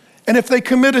 And if they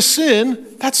commit a sin,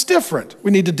 that's different.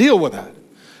 We need to deal with that.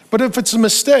 But if it's a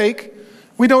mistake,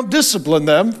 we don't discipline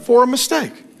them for a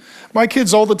mistake. My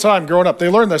kids all the time growing up, they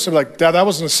learn this. They're like, Dad, that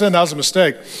wasn't a sin, that was a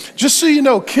mistake. Just so you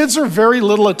know, kids are very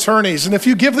little attorneys. And if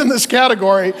you give them this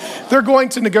category, they're going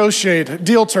to negotiate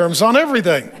deal terms on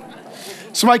everything.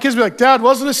 So my kids be like, Dad,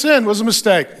 wasn't a sin, was a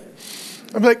mistake.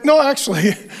 I'm like, no,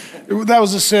 actually, that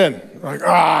was a sin. I'm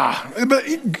like,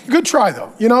 but good try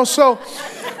though, so,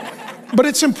 but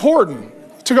it's important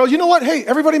to go, you know what? Hey,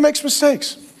 everybody makes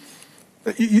mistakes.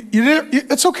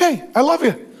 It's okay. I love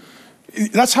you.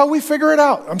 That's how we figure it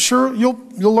out. I'm sure you'll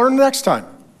learn next time.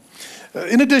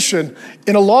 In addition,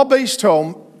 in a law-based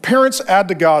home, parents add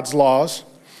to God's laws.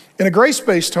 In a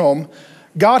grace-based home,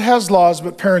 God has laws,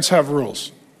 but parents have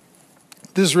rules.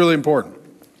 This is really important.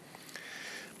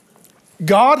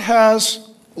 God has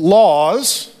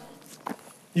laws.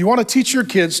 You want to teach your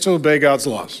kids to obey God's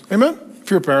laws. Amen? If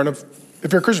you're a parent,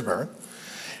 if you're a Christian parent.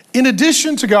 In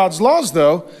addition to God's laws,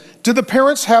 though, do the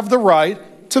parents have the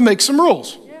right to make some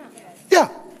rules? Yeah.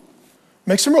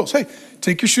 Make some rules. Hey,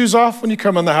 take your shoes off when you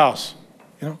come in the house.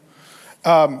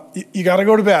 You got to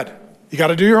go to bed. You got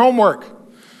to do your homework.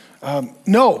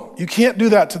 No, you can't do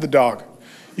that to the dog.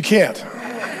 You can't.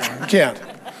 You can't.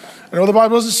 I know the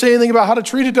Bible doesn't say anything about how to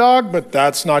treat a dog, but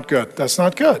that's not good. That's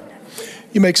not good.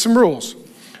 You make some rules.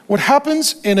 What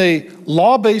happens in a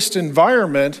law-based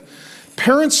environment,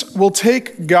 parents will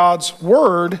take God's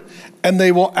word and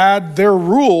they will add their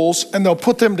rules and they'll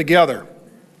put them together.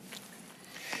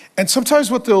 And sometimes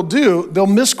what they'll do, they'll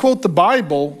misquote the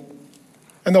Bible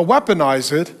and they'll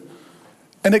weaponize it,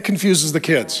 and it confuses the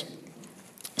kids.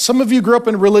 Some of you grew up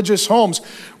in religious homes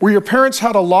where your parents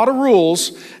had a lot of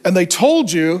rules and they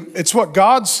told you it's what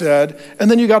God said, and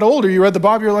then you got older, you read the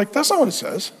Bible, you're like, that's not what it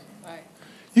says. Right.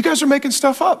 You guys are making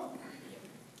stuff up.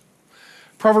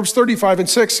 Proverbs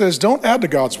 35:6 says, don't add to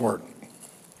God's word.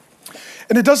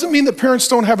 And it doesn't mean that parents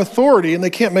don't have authority and they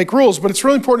can't make rules, but it's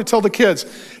really important to tell the kids,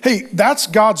 hey, that's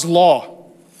God's law.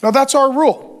 Now that's our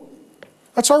rule.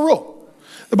 That's our rule.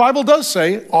 The Bible does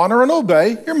say, honor and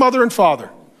obey your mother and father.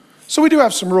 So we do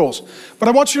have some rules. But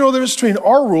I want you to know the difference between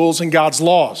our rules and God's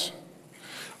laws.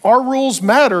 Our rules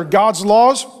matter. God's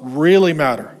laws really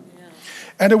matter. Yeah.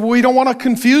 And we don't want to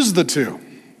confuse the two.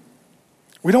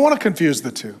 We don't want to confuse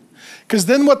the two. Because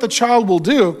then what the child will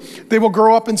do, they will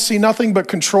grow up and see nothing but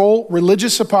control,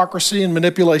 religious hypocrisy, and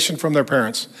manipulation from their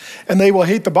parents. And they will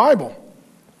hate the Bible.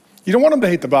 You don't want them to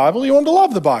hate the Bible. You want them to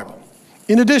love the Bible.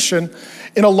 In addition,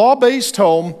 in a law-based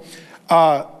home,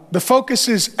 the focus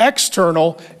is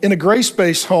external. In a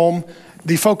grace-based home,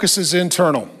 the focus is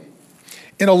internal.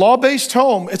 In a law-based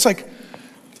home, it's like,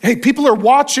 hey, people are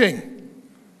watching.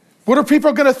 What are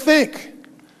people going to think?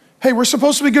 Hey, we're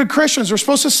supposed to be good Christians. We're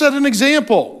supposed to set an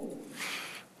example.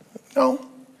 No,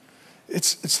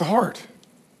 it's the heart.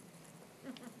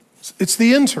 It's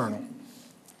the internal.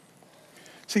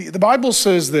 See, the Bible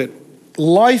says that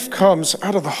life comes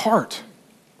out of the heart.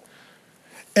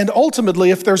 And ultimately,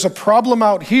 if there's a problem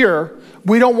out here,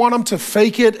 we don't want them to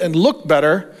fake it and look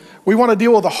better. We want to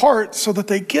deal with the heart so that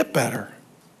they get better.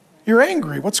 You're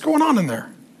angry. What's going on in there?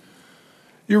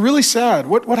 You're really sad.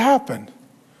 What happened?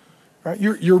 Right?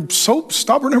 You're so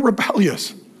stubborn and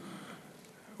rebellious.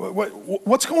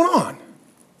 What's going on?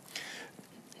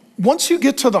 Once you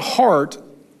get to the heart,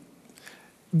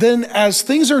 then as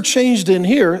things are changed in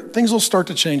here, things will start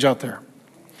to change out there.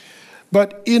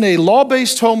 But in a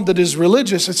law-based home that is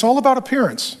religious, it's all about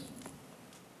appearance.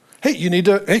 Hey, you need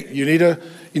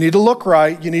to look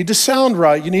right, you need to sound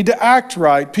right, you need to act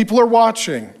right, people are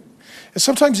watching. And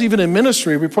sometimes even in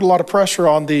ministry, we put a lot of pressure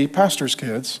on the pastor's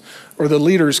kids or the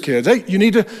leader's kids. Hey, you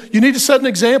need to set an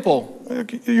example.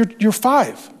 You're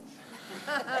 5.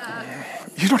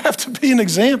 You don't have to be an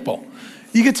example.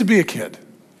 You get to be a kid,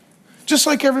 just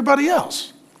like everybody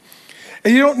else.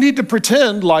 And you don't need to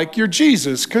pretend like you're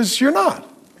Jesus, because you're not.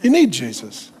 You need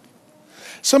Jesus.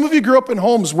 Some of you grew up in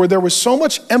homes where there was so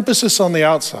much emphasis on the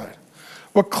outside.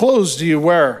 What clothes do you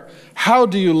wear? How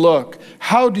do you look?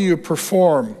 How do you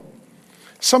perform?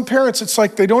 Some parents, it's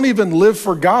like they don't even live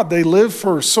for God. They live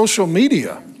for social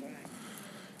media.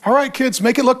 All right, kids,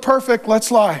 make it look perfect.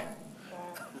 Let's lie.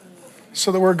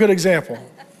 So that we're a good example.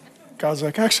 God's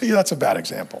like, actually, that's a bad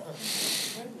example.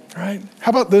 Right? How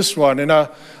about this one? In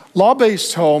a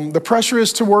law-based home, the pressure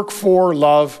is to work for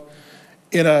love.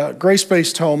 In a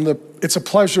grace-based home, it's a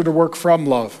pleasure to work from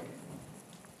love.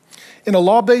 In a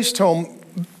law-based home,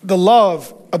 the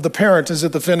love of the parent is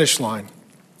at the finish line.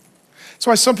 That's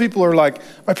why some people are like,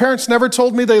 my parents never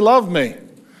told me they loved me.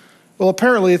 Well,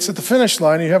 apparently it's at the finish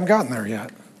line and you haven't gotten there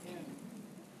yet.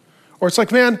 Or it's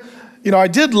like, man, I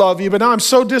did love you, but now I'm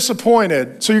so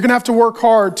disappointed. So you're going to have to work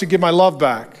hard to get my love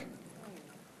back.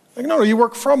 Like, no, you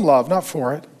work from love, not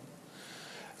for it.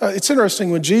 It's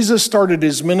interesting, when Jesus started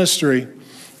his ministry,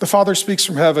 the Father speaks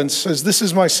from heaven, says, this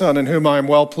is my Son in whom I am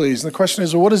well pleased. And the question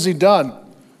is, well, what has he done?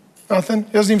 Nothing.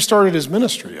 He hasn't even started his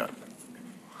ministry yet.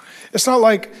 It's not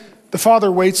like the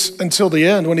Father waits until the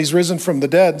end when he's risen from the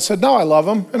dead and said, no, I love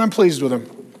him and I'm pleased with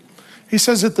him. He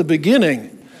says at the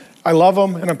beginning, I love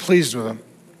him and I'm pleased with him.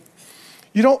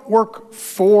 You don't work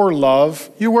for love,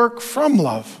 you work from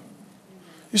love.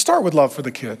 You start with love for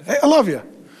the kid. Hey, I love you.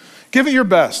 Give it your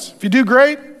best. If you do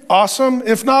great, awesome.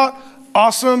 If not,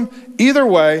 awesome. Either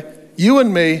way, you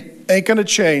and me ain't gonna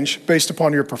change based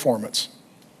upon your performance.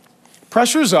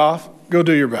 Pressure's off, go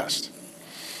do your best.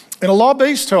 In a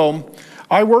law-based home,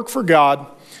 I work for God.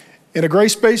 In a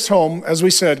grace-based home, as we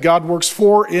said, God works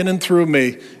for, in, and through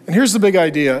me. And here's the big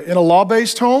idea. In a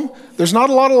law-based home, there's not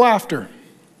a lot of laughter.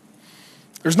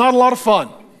 There's not a lot of fun.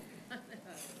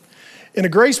 In a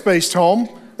grace-based home,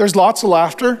 there's lots of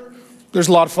laughter. There's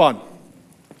a lot of fun.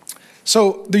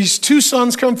 So these 2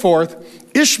 sons come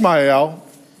forth. Ishmael,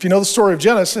 if you know the story of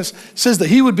Genesis, says that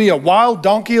he would be a wild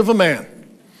donkey of a man.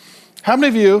 How many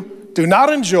of you do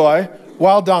not enjoy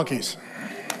wild donkeys?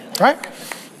 Right?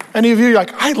 Any of you are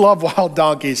like, I love wild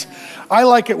donkeys. I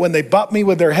like it when they butt me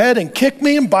with their head and kick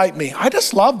me and bite me. I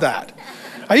just love that.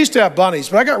 I used to have bunnies,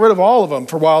 but I got rid of all of them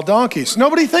for wild donkeys.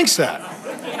 Nobody thinks that.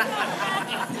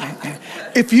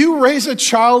 If you raise a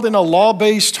child in a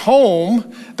law-based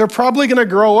home, they're probably going to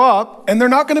grow up and they're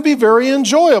not going to be very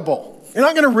enjoyable.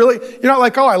 You're not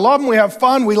like, oh, I love them, we have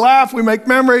fun, we laugh, we make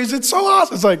memories, it's so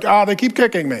awesome. It's like, they keep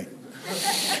kicking me.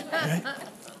 Okay.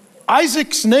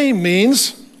 Isaac's name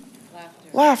means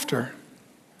laughter.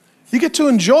 You get to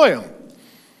enjoy them.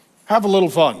 Have a little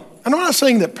fun. And I'm not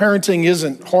saying that parenting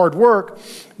isn't hard work,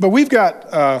 but we've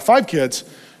got 5 kids,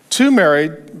 2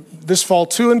 married, this fall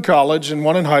 2 in college and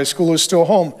 1 in high school who's still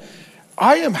home.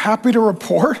 I am happy to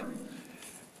report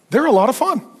they're a lot of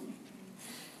fun.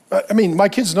 I mean, my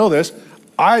kids know this.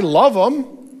 I love them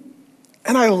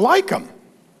and I like them.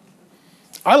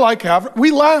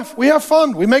 We laugh, we have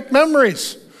fun, we make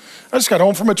memories. I just got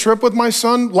home from a trip with my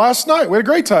son last night. We had a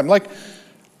great time. I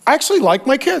actually like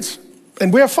my kids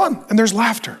and we have fun and there's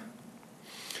laughter.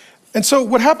 And so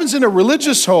what happens in a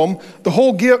religious home, the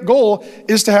whole goal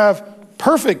is to have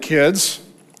perfect kids,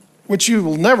 which you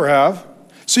will never have.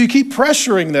 So you keep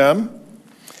pressuring them.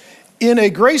 In a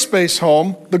grace-based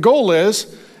home, the goal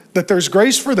is that there's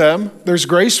grace for them, there's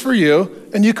grace for you,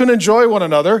 and you can enjoy one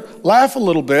another, laugh a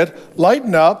little bit,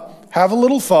 lighten up, have a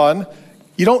little fun.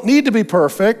 You don't need to be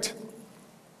perfect.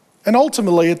 And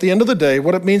ultimately, at the end of the day,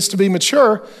 what it means to be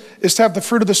mature is to have the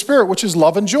fruit of the Spirit, which is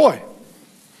love and joy.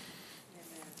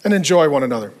 And enjoy one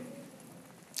another.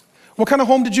 What kind of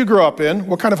home did you grow up in?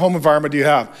 What kind of home environment do you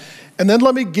have? And then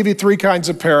let me give you three kinds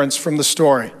of parents from the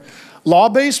story.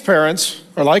 Law-based parents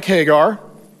are like Hagar: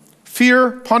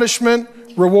 fear, punishment,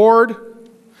 reward.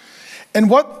 And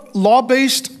what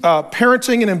law-based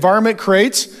parenting and environment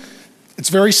creates, it's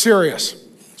very serious.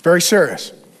 It's very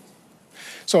serious.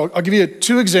 So I'll give you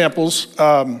two examples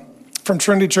from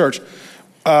Trinity Church.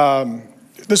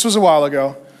 This was a while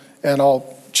ago, and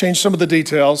I'll change some of the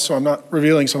details, so I'm not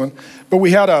revealing someone. But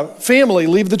we had a family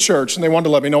leave the church, and they wanted to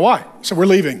let me know why. So we're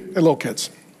leaving. They're little kids.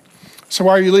 So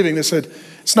why are you leaving? They said,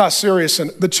 it's not serious, and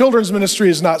the children's ministry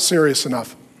is not serious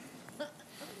enough.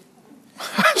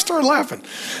 I started laughing.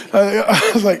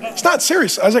 I was like, it's not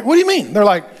serious. I was like, what do you mean? They're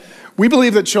like, we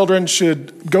believe that children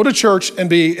should go to church and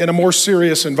be in a more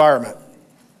serious environment.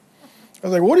 I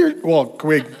was like,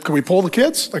 can we pull the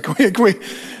kids? Like, can we?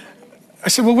 I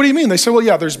said, well, what do you mean? They said, well,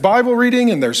 yeah, there's Bible reading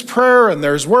and there's prayer and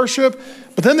there's worship.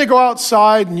 But then they go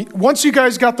outside, and once you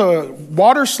guys got the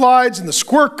water slides and the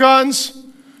squirt guns,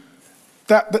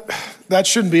 that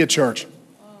shouldn't be a church.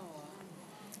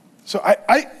 So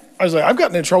I was like, I've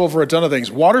gotten in trouble for a ton of things.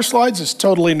 Water slides is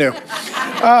totally new.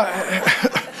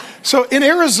 So in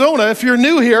Arizona, if you're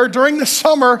new here, during the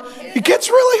summer, it gets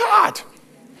really hot.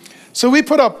 So we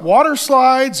put up water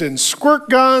slides and squirt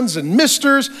guns and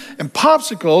misters and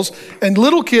popsicles, and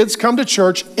little kids come to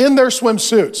church in their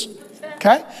swimsuits,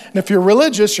 okay? And if you're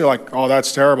religious, you're like, oh,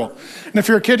 that's terrible. And if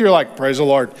you're a kid, you're like, praise the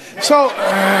Lord. So,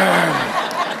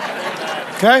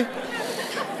 okay?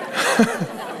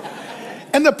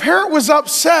 And the parent was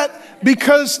upset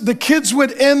because the kids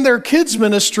would end their kids'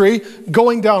 ministry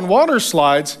going down water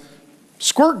slides,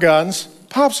 squirt guns,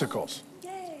 popsicles.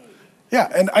 Yeah,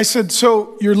 and I said,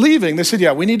 so you're leaving? They said,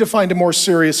 yeah, we need to find a more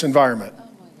serious environment. Oh my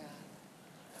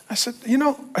God.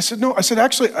 I said, no. I said,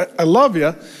 actually, I love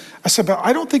you. I said, but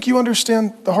I don't think you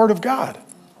understand the heart of God.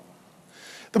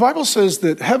 The Bible says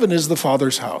that heaven is the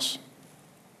Father's house.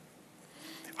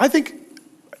 I think,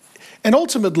 and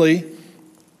ultimately,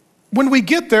 when we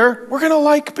get there, we're going to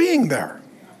like being there.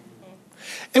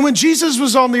 And when Jesus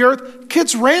was on the earth,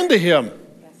 kids ran to him.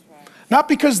 Not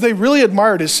because they really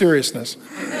admired his seriousness,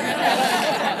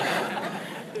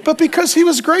 but because he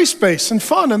was grace-based and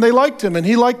fun, and they liked him, and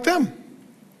he liked them.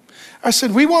 I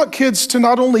said, we want kids to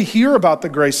not only hear about the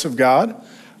grace of God,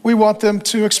 we want them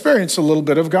to experience a little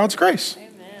bit of God's grace.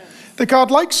 Amen. That God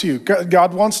likes you.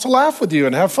 God wants to laugh with you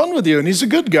and have fun with you, and he's a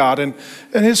good God, and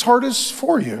his heart is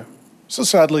for you. So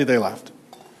sadly, they left.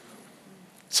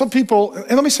 Some people,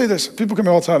 and let me say this, people come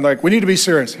all the time like, we need to be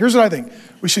serious. Here's what I think.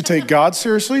 We should take God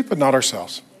seriously, but not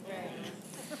ourselves.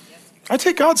 I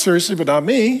take God seriously, but not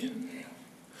me.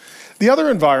 The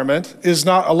other environment is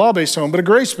not a law-based home, but a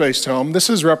grace-based home. This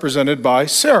is represented by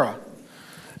Sarah.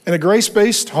 In a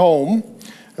grace-based home,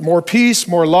 more peace,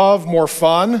 more love, more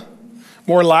fun,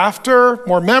 more laughter,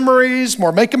 more memories,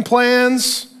 more making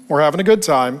plans, more having a good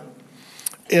time.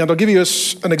 And I'll give you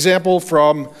an example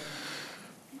from,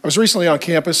 I was recently on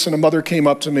campus, and a mother came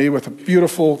up to me with a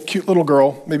beautiful, cute little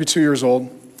girl, maybe 2 years old.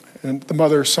 And the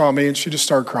mother saw me, and she just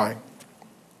started crying.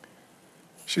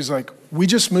 She's like, we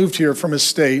just moved here from a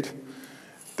state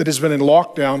that has been in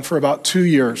lockdown for about 2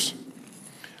 years.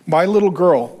 My little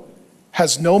girl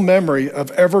has no memory of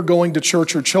ever going to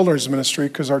church or children's ministry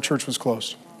because our church was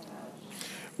closed.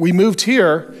 We moved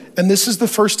here, and this is the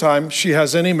first time she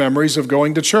has any memories of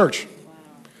going to church.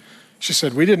 She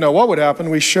said, we didn't know what would happen.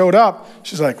 We showed up.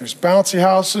 She's like, there's bouncy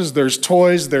houses, there's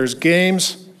toys, there's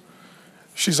games.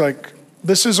 She's like,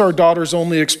 this is our daughter's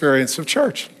only experience of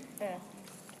church. Yeah.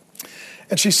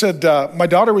 And she said, my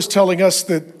daughter was telling us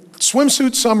that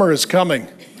swimsuit summer is coming.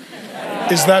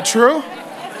 Is that true?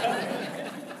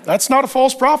 That's not a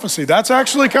false prophecy. That's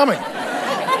actually coming.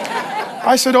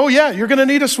 I said, oh yeah, you're going to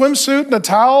need a swimsuit and a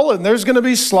towel, and there's going to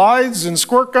be slides and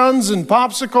squirt guns and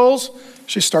popsicles.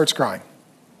 She starts crying.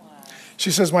 She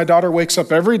says, my daughter wakes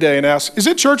up every day and asks, is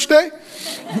it church day?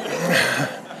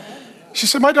 She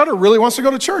said, my daughter really wants to go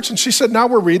to church. And she said, now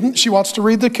we're reading. She wants to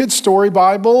read the kids' story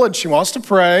Bible, and she wants to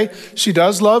pray. She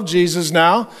does love Jesus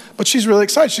now, but she's really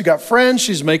excited. She's got friends.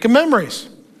 She's making memories.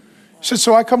 She said,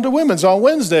 so I come to women's on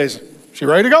Wednesdays. She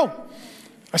ready to go?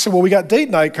 I said, well, we got date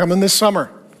night coming this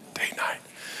summer. Date night.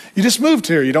 You just moved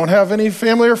here. You don't have any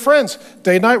family or friends.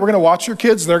 Date night, we're going to watch your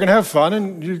kids. They're going to have fun,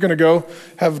 and you're going to go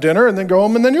have dinner and then go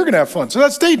home, and then you're going to have fun. So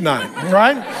that's date night,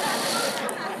 right?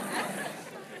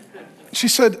 She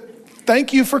said,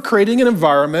 thank you for creating an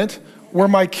environment where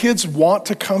my kids want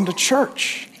to come to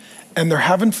church, and they're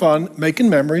having fun, making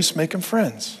memories, making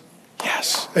friends.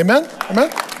 Yes. Amen? Amen?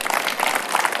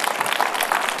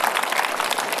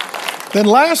 Then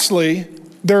lastly,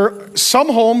 some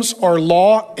homes are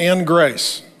law and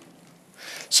grace.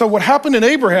 So what happened in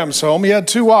Abraham's home, he had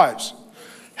 2 wives.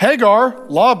 Hagar,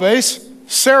 law-based.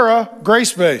 Sarah,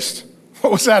 grace-based.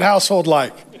 What was that household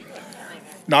like?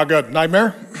 Not good.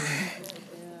 Nightmare?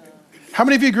 How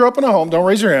many of you grew up in a home? Don't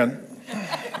raise your hand.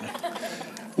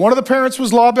 One of the parents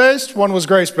was law-based, one was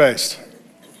grace-based.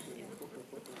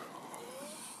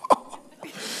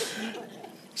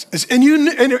 And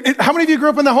how many of you grew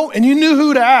up in the home and you knew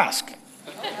who to ask?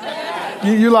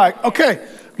 You're like, okay,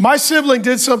 my sibling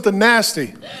did something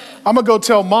nasty. I'm gonna go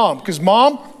tell mom, because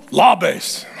mom,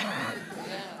 law-based.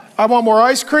 I want more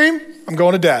ice cream, I'm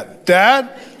going to dad.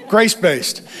 Dad,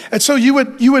 grace-based. And so you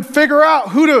would figure out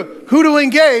who to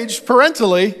engage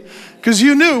parentally, because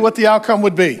you knew what the outcome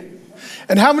would be.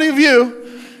 And how many of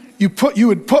you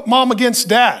would put mom against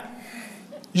dad?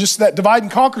 Just that divide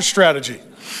and conquer strategy.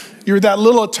 You're that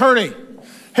little attorney.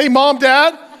 Hey, mom,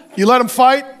 dad, you let them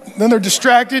fight, then they're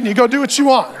distracted, and you go do what you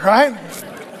want, right?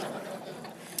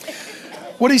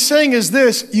 What he's saying is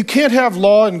this: you can't have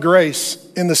law and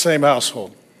grace in the same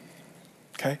household,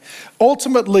 okay?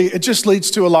 Ultimately, it just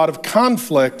leads to a lot of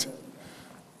conflict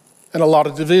and a lot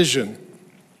of division.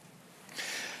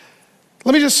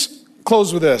 Let me just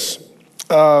close with this.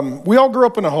 We all grew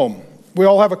up in a home. We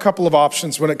all have a couple of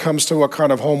options when it comes to what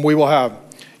kind of home we will have.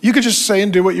 You could just say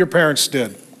and do what your parents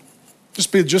did.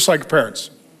 Just be just like your parents.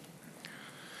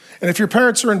 And if your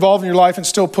parents are involved in your life and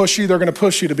still push you, they're going to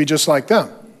push you to be just like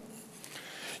them.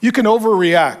 You can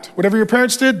overreact. Whatever your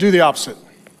parents did, do the opposite.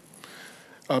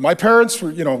 My parents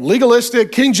were,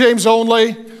 legalistic, King James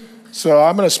only, so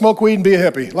I'm going to smoke weed and be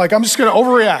a hippie. Like, I'm just going to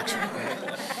overreact.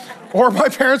 Or my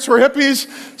parents were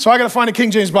hippies, so I got to find a King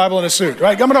James Bible and a suit,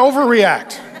 right? I'm going to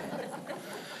overreact.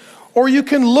 Or you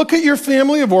can look at your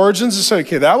family of origins and say,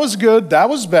 okay, that was good, that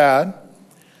was bad.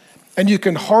 And you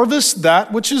can harvest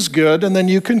that which is good, and then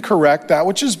you can correct that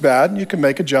which is bad, and you can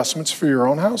make adjustments for your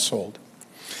own household.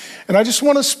 And I just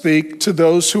want to speak to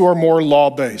those who are more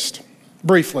law-based,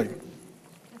 briefly.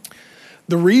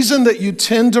 The reason that you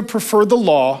tend to prefer the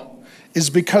law is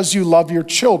because you love your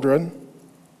children,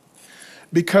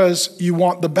 because you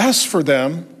want the best for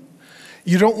them.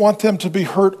 You don't want them to be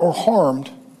hurt or harmed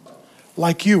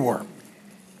like you were.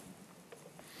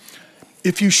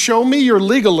 If you show me your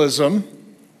legalism,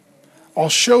 I'll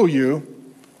show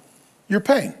you your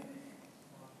pain.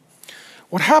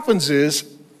 What happens is,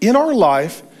 in our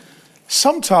life,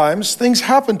 sometimes things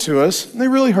happen to us and they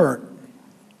really hurt.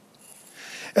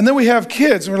 And then we have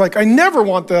kids and we're like, I never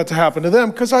want that to happen to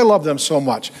them because I love them so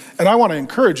much. And I want to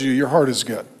encourage you, your heart is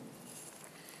good.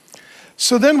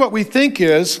 So then what we think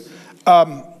is,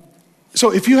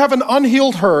 so if you have an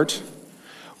unhealed hurt,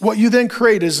 what you then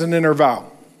create is an inner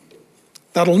vow.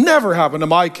 That'll never happen to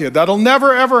my kid. That'll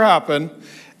never, ever happen.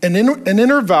 An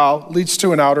inner vow leads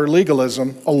to an outer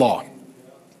legalism, a law.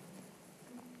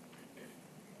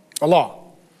 A law.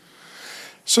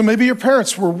 So maybe your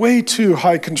parents were way too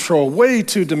high control, way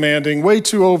too demanding, way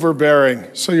too overbearing.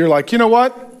 So you're like, you know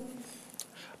what?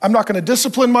 I'm not going to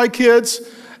discipline my kids,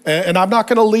 and I'm not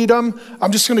going to lead them.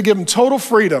 I'm just going to give them total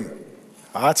freedom.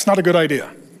 That's not a good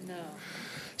idea.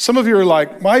 Some of you are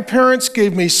like, my parents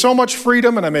gave me so much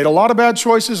freedom and I made a lot of bad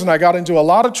choices and I got into a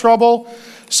lot of trouble.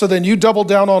 So then you double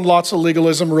down on lots of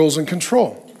legalism, rules, and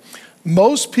control.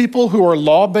 Most people who are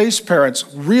law-based parents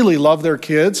really love their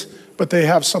kids, but they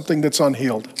have something that's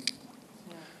unhealed.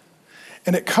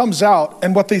 And it comes out,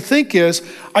 and what they think is,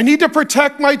 I need to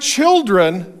protect my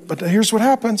children, but here's what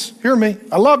happens. Hear me.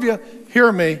 I love you.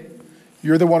 Hear me.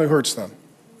 You're the one who hurts them.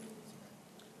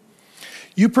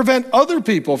 You prevent other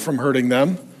people from hurting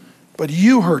them, but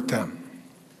you hurt them.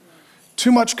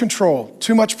 Too much control,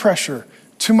 too much pressure,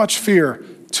 too much fear,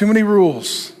 too many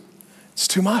rules. It's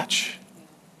too much.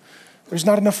 There's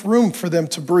not enough room for them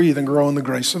to breathe and grow in the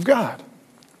grace of God.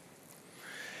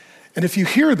 And if you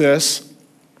hear this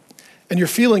and you're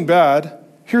feeling bad,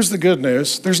 here's the good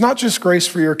news. There's not just grace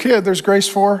for your kid, there's grace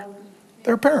for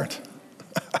their parent.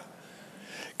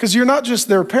 Because you're not just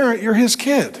their parent, you're his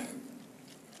kid.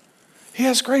 He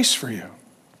has grace for you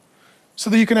so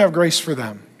that you can have grace for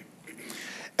them.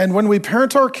 And when we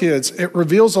parent our kids, it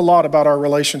reveals a lot about our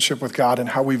relationship with God and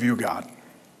how we view God.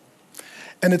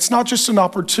 And it's not just an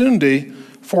opportunity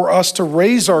for us to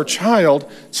raise our child,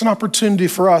 it's an opportunity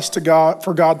for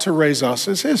God to raise us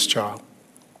as his child.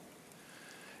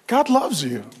 God loves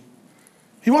you.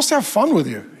 He wants to have fun with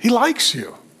you. He likes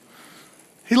you.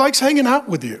 He likes hanging out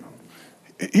with you.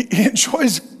 He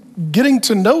enjoys getting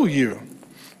to know you.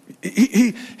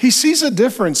 He sees a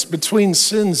difference between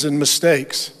sins and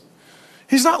mistakes.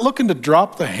 He's not looking to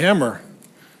drop the hammer.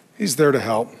 He's there to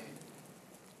help.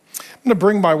 I'm going to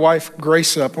bring my wife,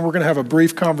 Grace, up, and we're going to have a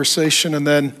brief conversation and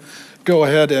then go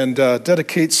ahead and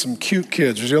dedicate some cute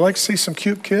kids. Would you like to see some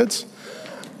cute kids?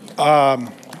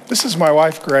 This is my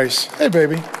wife, Grace. Hey,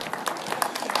 baby.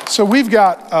 So we've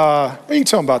got, you can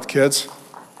tell them about the kids.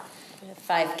 We have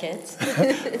 5 kids.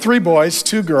 3 boys,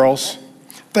 2 girls.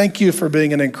 Thank you for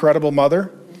being an incredible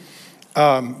mother.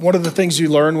 One of the things you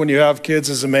learn when you have kids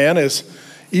as a man is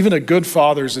even a good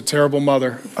father is a terrible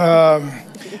mother.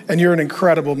 And you're an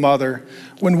incredible mother.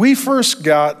 When we first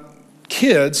got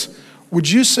kids,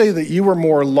 would you say that you were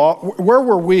more law? Where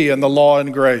were we in the law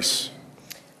and grace?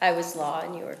 I was law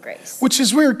and you were grace. Which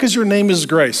is weird because your name is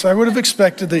Grace. I would have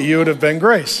expected that you would have been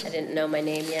Grace. I didn't know my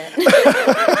name yet.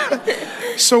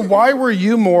 So why were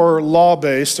you more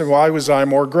law-based and why was I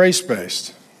more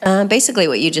grace-based? Basically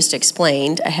what you just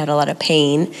explained. I had a lot of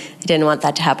pain. I didn't want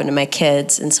that to happen to my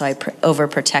kids, and so I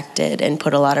overprotected and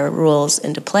put a lot of rules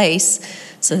into place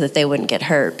so that they wouldn't get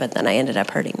hurt, but then I ended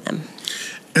up hurting them.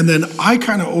 And then I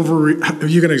kind of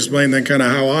you can explain then kind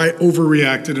of how I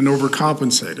overreacted and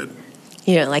overcompensated.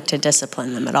 You don't like to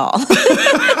discipline them at all.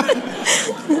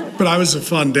 But I was a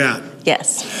fun dad.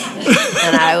 Yes.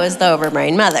 And I was the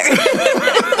overbearing mother,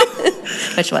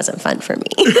 which wasn't fun for me.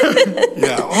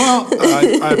 Yeah, well,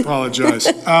 I apologize.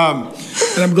 And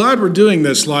I'm glad we're doing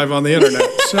this live on the internet.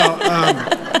 So,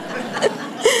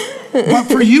 but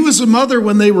for you as a mother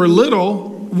when they were little,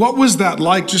 what was that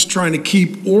like, just trying to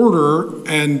keep order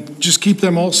and just keep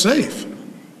them all safe?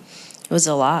 It was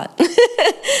a lot.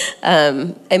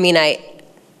 I mean,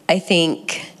 I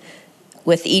think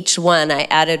with each one I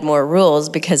added more rules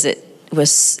because it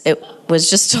was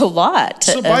just a lot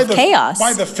of chaos.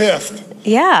 By the 5th.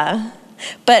 Yeah.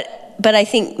 But I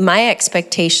think my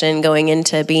expectation going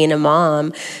into being a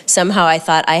mom, somehow I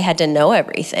thought I had to know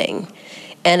everything.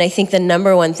 And I think the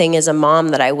number one thing as a mom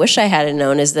that I wish I had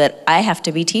known is that I have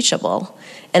to be teachable.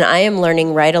 And I am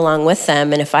learning right along with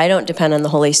them. And if I don't depend on the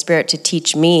Holy Spirit to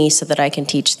teach me so that I can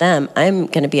teach them, I'm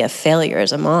going to be a failure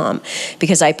as a mom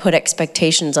because I put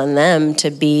expectations on them to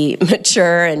be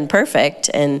mature and perfect.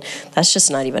 And that's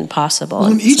just not even possible.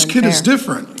 Well, and each kid is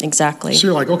different. Exactly. So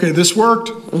you're like, okay, this worked.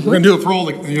 Mm-hmm. We're going to do it for all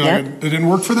the, it didn't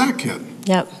work for that kid.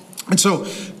 Yep. And so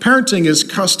parenting is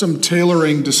custom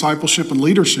tailoring discipleship and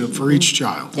leadership for each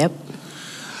child. Yep.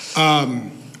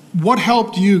 What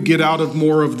helped you get out of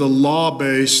more of the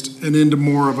law-based and into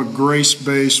more of a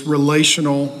grace-based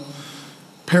relational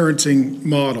parenting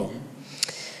model?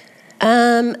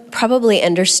 Probably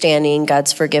understanding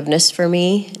God's forgiveness for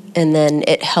me, and then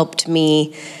it helped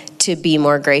me to be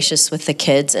more gracious with the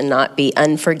kids and not be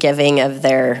unforgiving of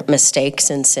their mistakes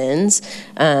and sins,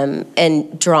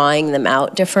 and drawing them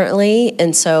out differently.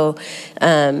 And so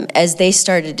as they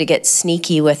started to get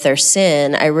sneaky with their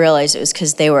sin, I realized it was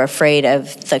because they were afraid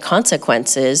of the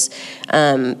consequences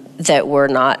that were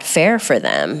not fair for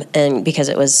them, and because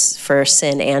it was for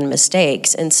sin and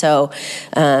mistakes. And so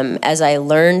as I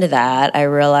learned that, I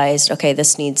realized, okay,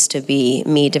 this needs to be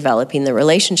me developing the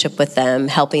relationship with them,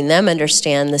 helping them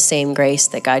understand the same grace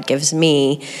that God gives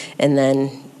me, and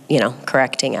then,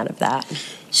 correcting out of that.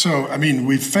 So, I mean,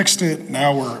 we've fixed it.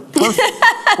 Now we're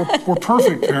perfect. we're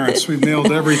perfect parents. We've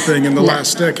nailed everything in the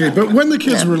last decade. But when the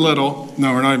kids were little,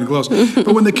 no, we're not even close.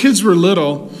 But when the kids were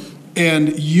little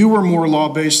and you were more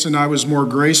law-based and I was more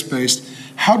grace-based,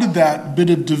 how did that bit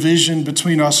of division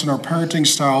between us and our parenting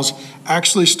styles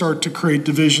actually start to create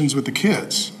divisions with the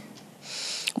kids?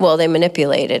 Well, they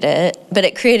manipulated it, but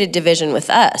it created division with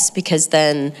us because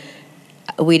then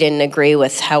we didn't agree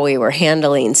with how we were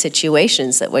handling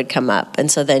situations that would come up.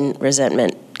 And so then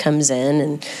resentment comes in,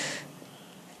 and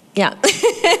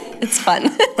it's fun.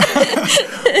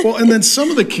 Well, and then some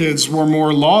of the kids were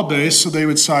more law-based, so they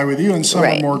would side with you, and some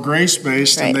were more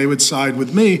grace-based, and they would side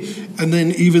with me. And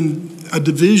then even a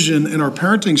division in our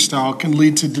parenting style can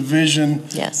lead to division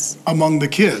among the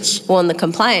kids. Well, and the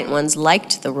compliant ones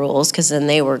liked the rules because then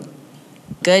they were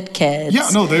good kids. Yeah,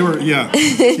 no, they were, yeah.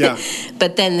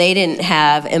 But then they didn't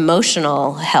have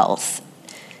emotional health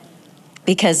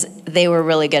because they were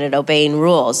really good at obeying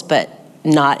rules, but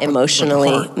not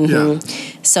emotionally.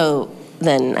 So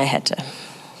then I had to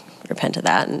repent of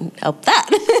that and help that.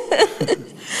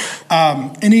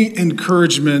 Any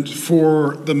encouragement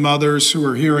for the mothers who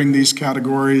are hearing these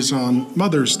categories on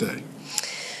Mother's Day?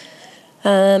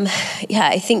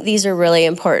 I think these are really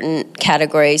important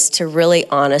categories to really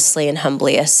honestly and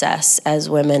humbly assess as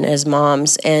women, as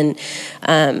moms, and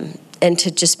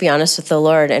to just be honest with the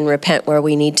Lord and repent where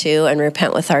we need to and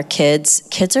repent with our kids.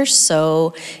 Kids are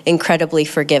so incredibly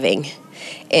forgiving.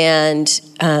 And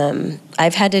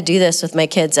I've had to do this with my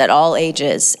kids at all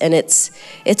ages, and it's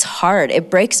hard. It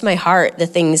breaks my heart, the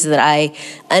things that I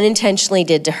unintentionally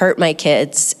did to hurt my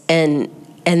kids, and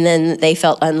then they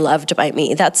felt unloved by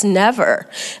me. That's never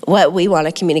what we want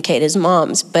to communicate as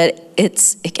moms, but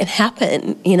it can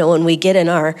happen, when we get in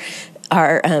our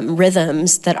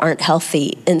rhythms that aren't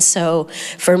healthy. And so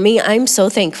for me, I'm so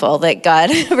thankful that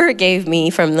God forgave me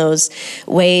from those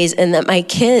ways, and that my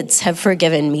kids have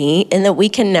forgiven me, and that we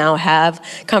can now have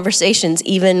conversations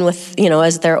even with,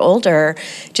 as they're older,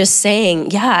 just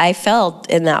saying, yeah, I felt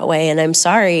in that way and I'm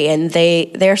sorry. And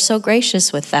they're so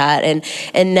gracious with that.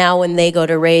 And now when they go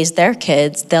to raise their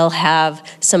kids, they'll have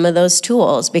some of those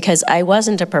tools, because I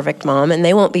wasn't a perfect mom and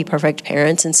they won't be perfect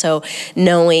parents. And so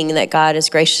knowing that God is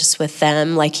gracious with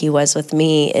them like he was with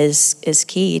me is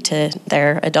key to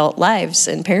their adult lives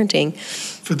and parenting.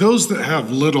 For those that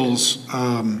have littles,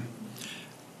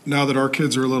 now that our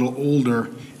kids are a little older,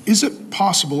 is it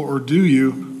possible, or do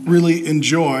you really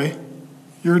enjoy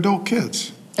your adult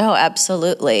kids? Oh,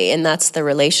 absolutely. And that's the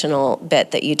relational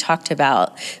bit that you talked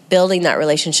about, building that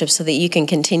relationship so that you can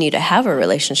continue to have a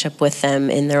relationship with them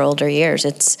in their older years.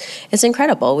 It's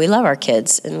incredible. We love our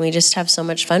kids and we just have so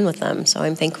much fun with them. So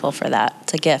I'm thankful for that.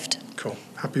 It's a gift. Cool.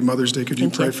 Happy Mother's Day. Could you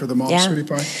pray for the moms, sweetie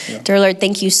pie? Yeah. Dear Lord,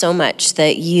 thank you so much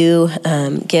that you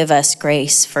give us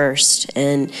grace first,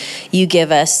 and you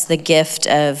give us the gift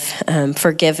of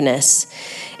forgiveness.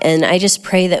 And I just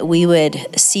pray that we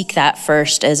would seek that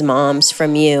first as moms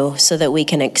from you, so that we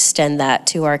can extend that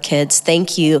to our kids.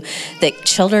 Thank you that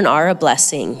children are a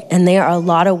blessing, and they are a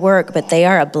lot of work, but they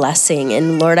are a blessing.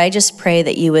 And Lord, I just pray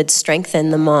that you would strengthen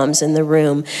the moms in the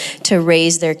room to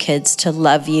raise their kids to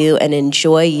love you and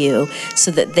enjoy you,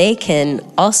 so that they can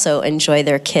also enjoy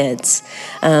their kids.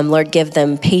 Lord, give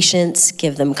them patience,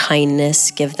 give them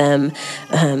kindness, give them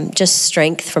just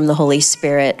strength from the Holy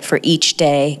Spirit for each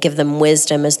day. Give them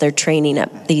wisdom as they're training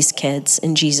up these kids.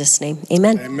 In Jesus' name,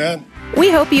 amen. Amen.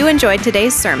 We hope you enjoyed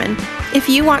today's sermon. If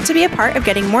you want to be a part of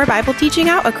getting more Bible teaching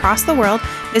out across the world,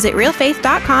 visit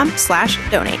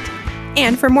realfaith.com/donate.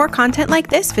 And for more content like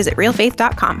this, visit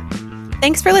realfaith.com.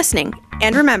 Thanks for listening.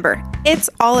 And remember, it's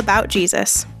all about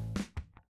Jesus.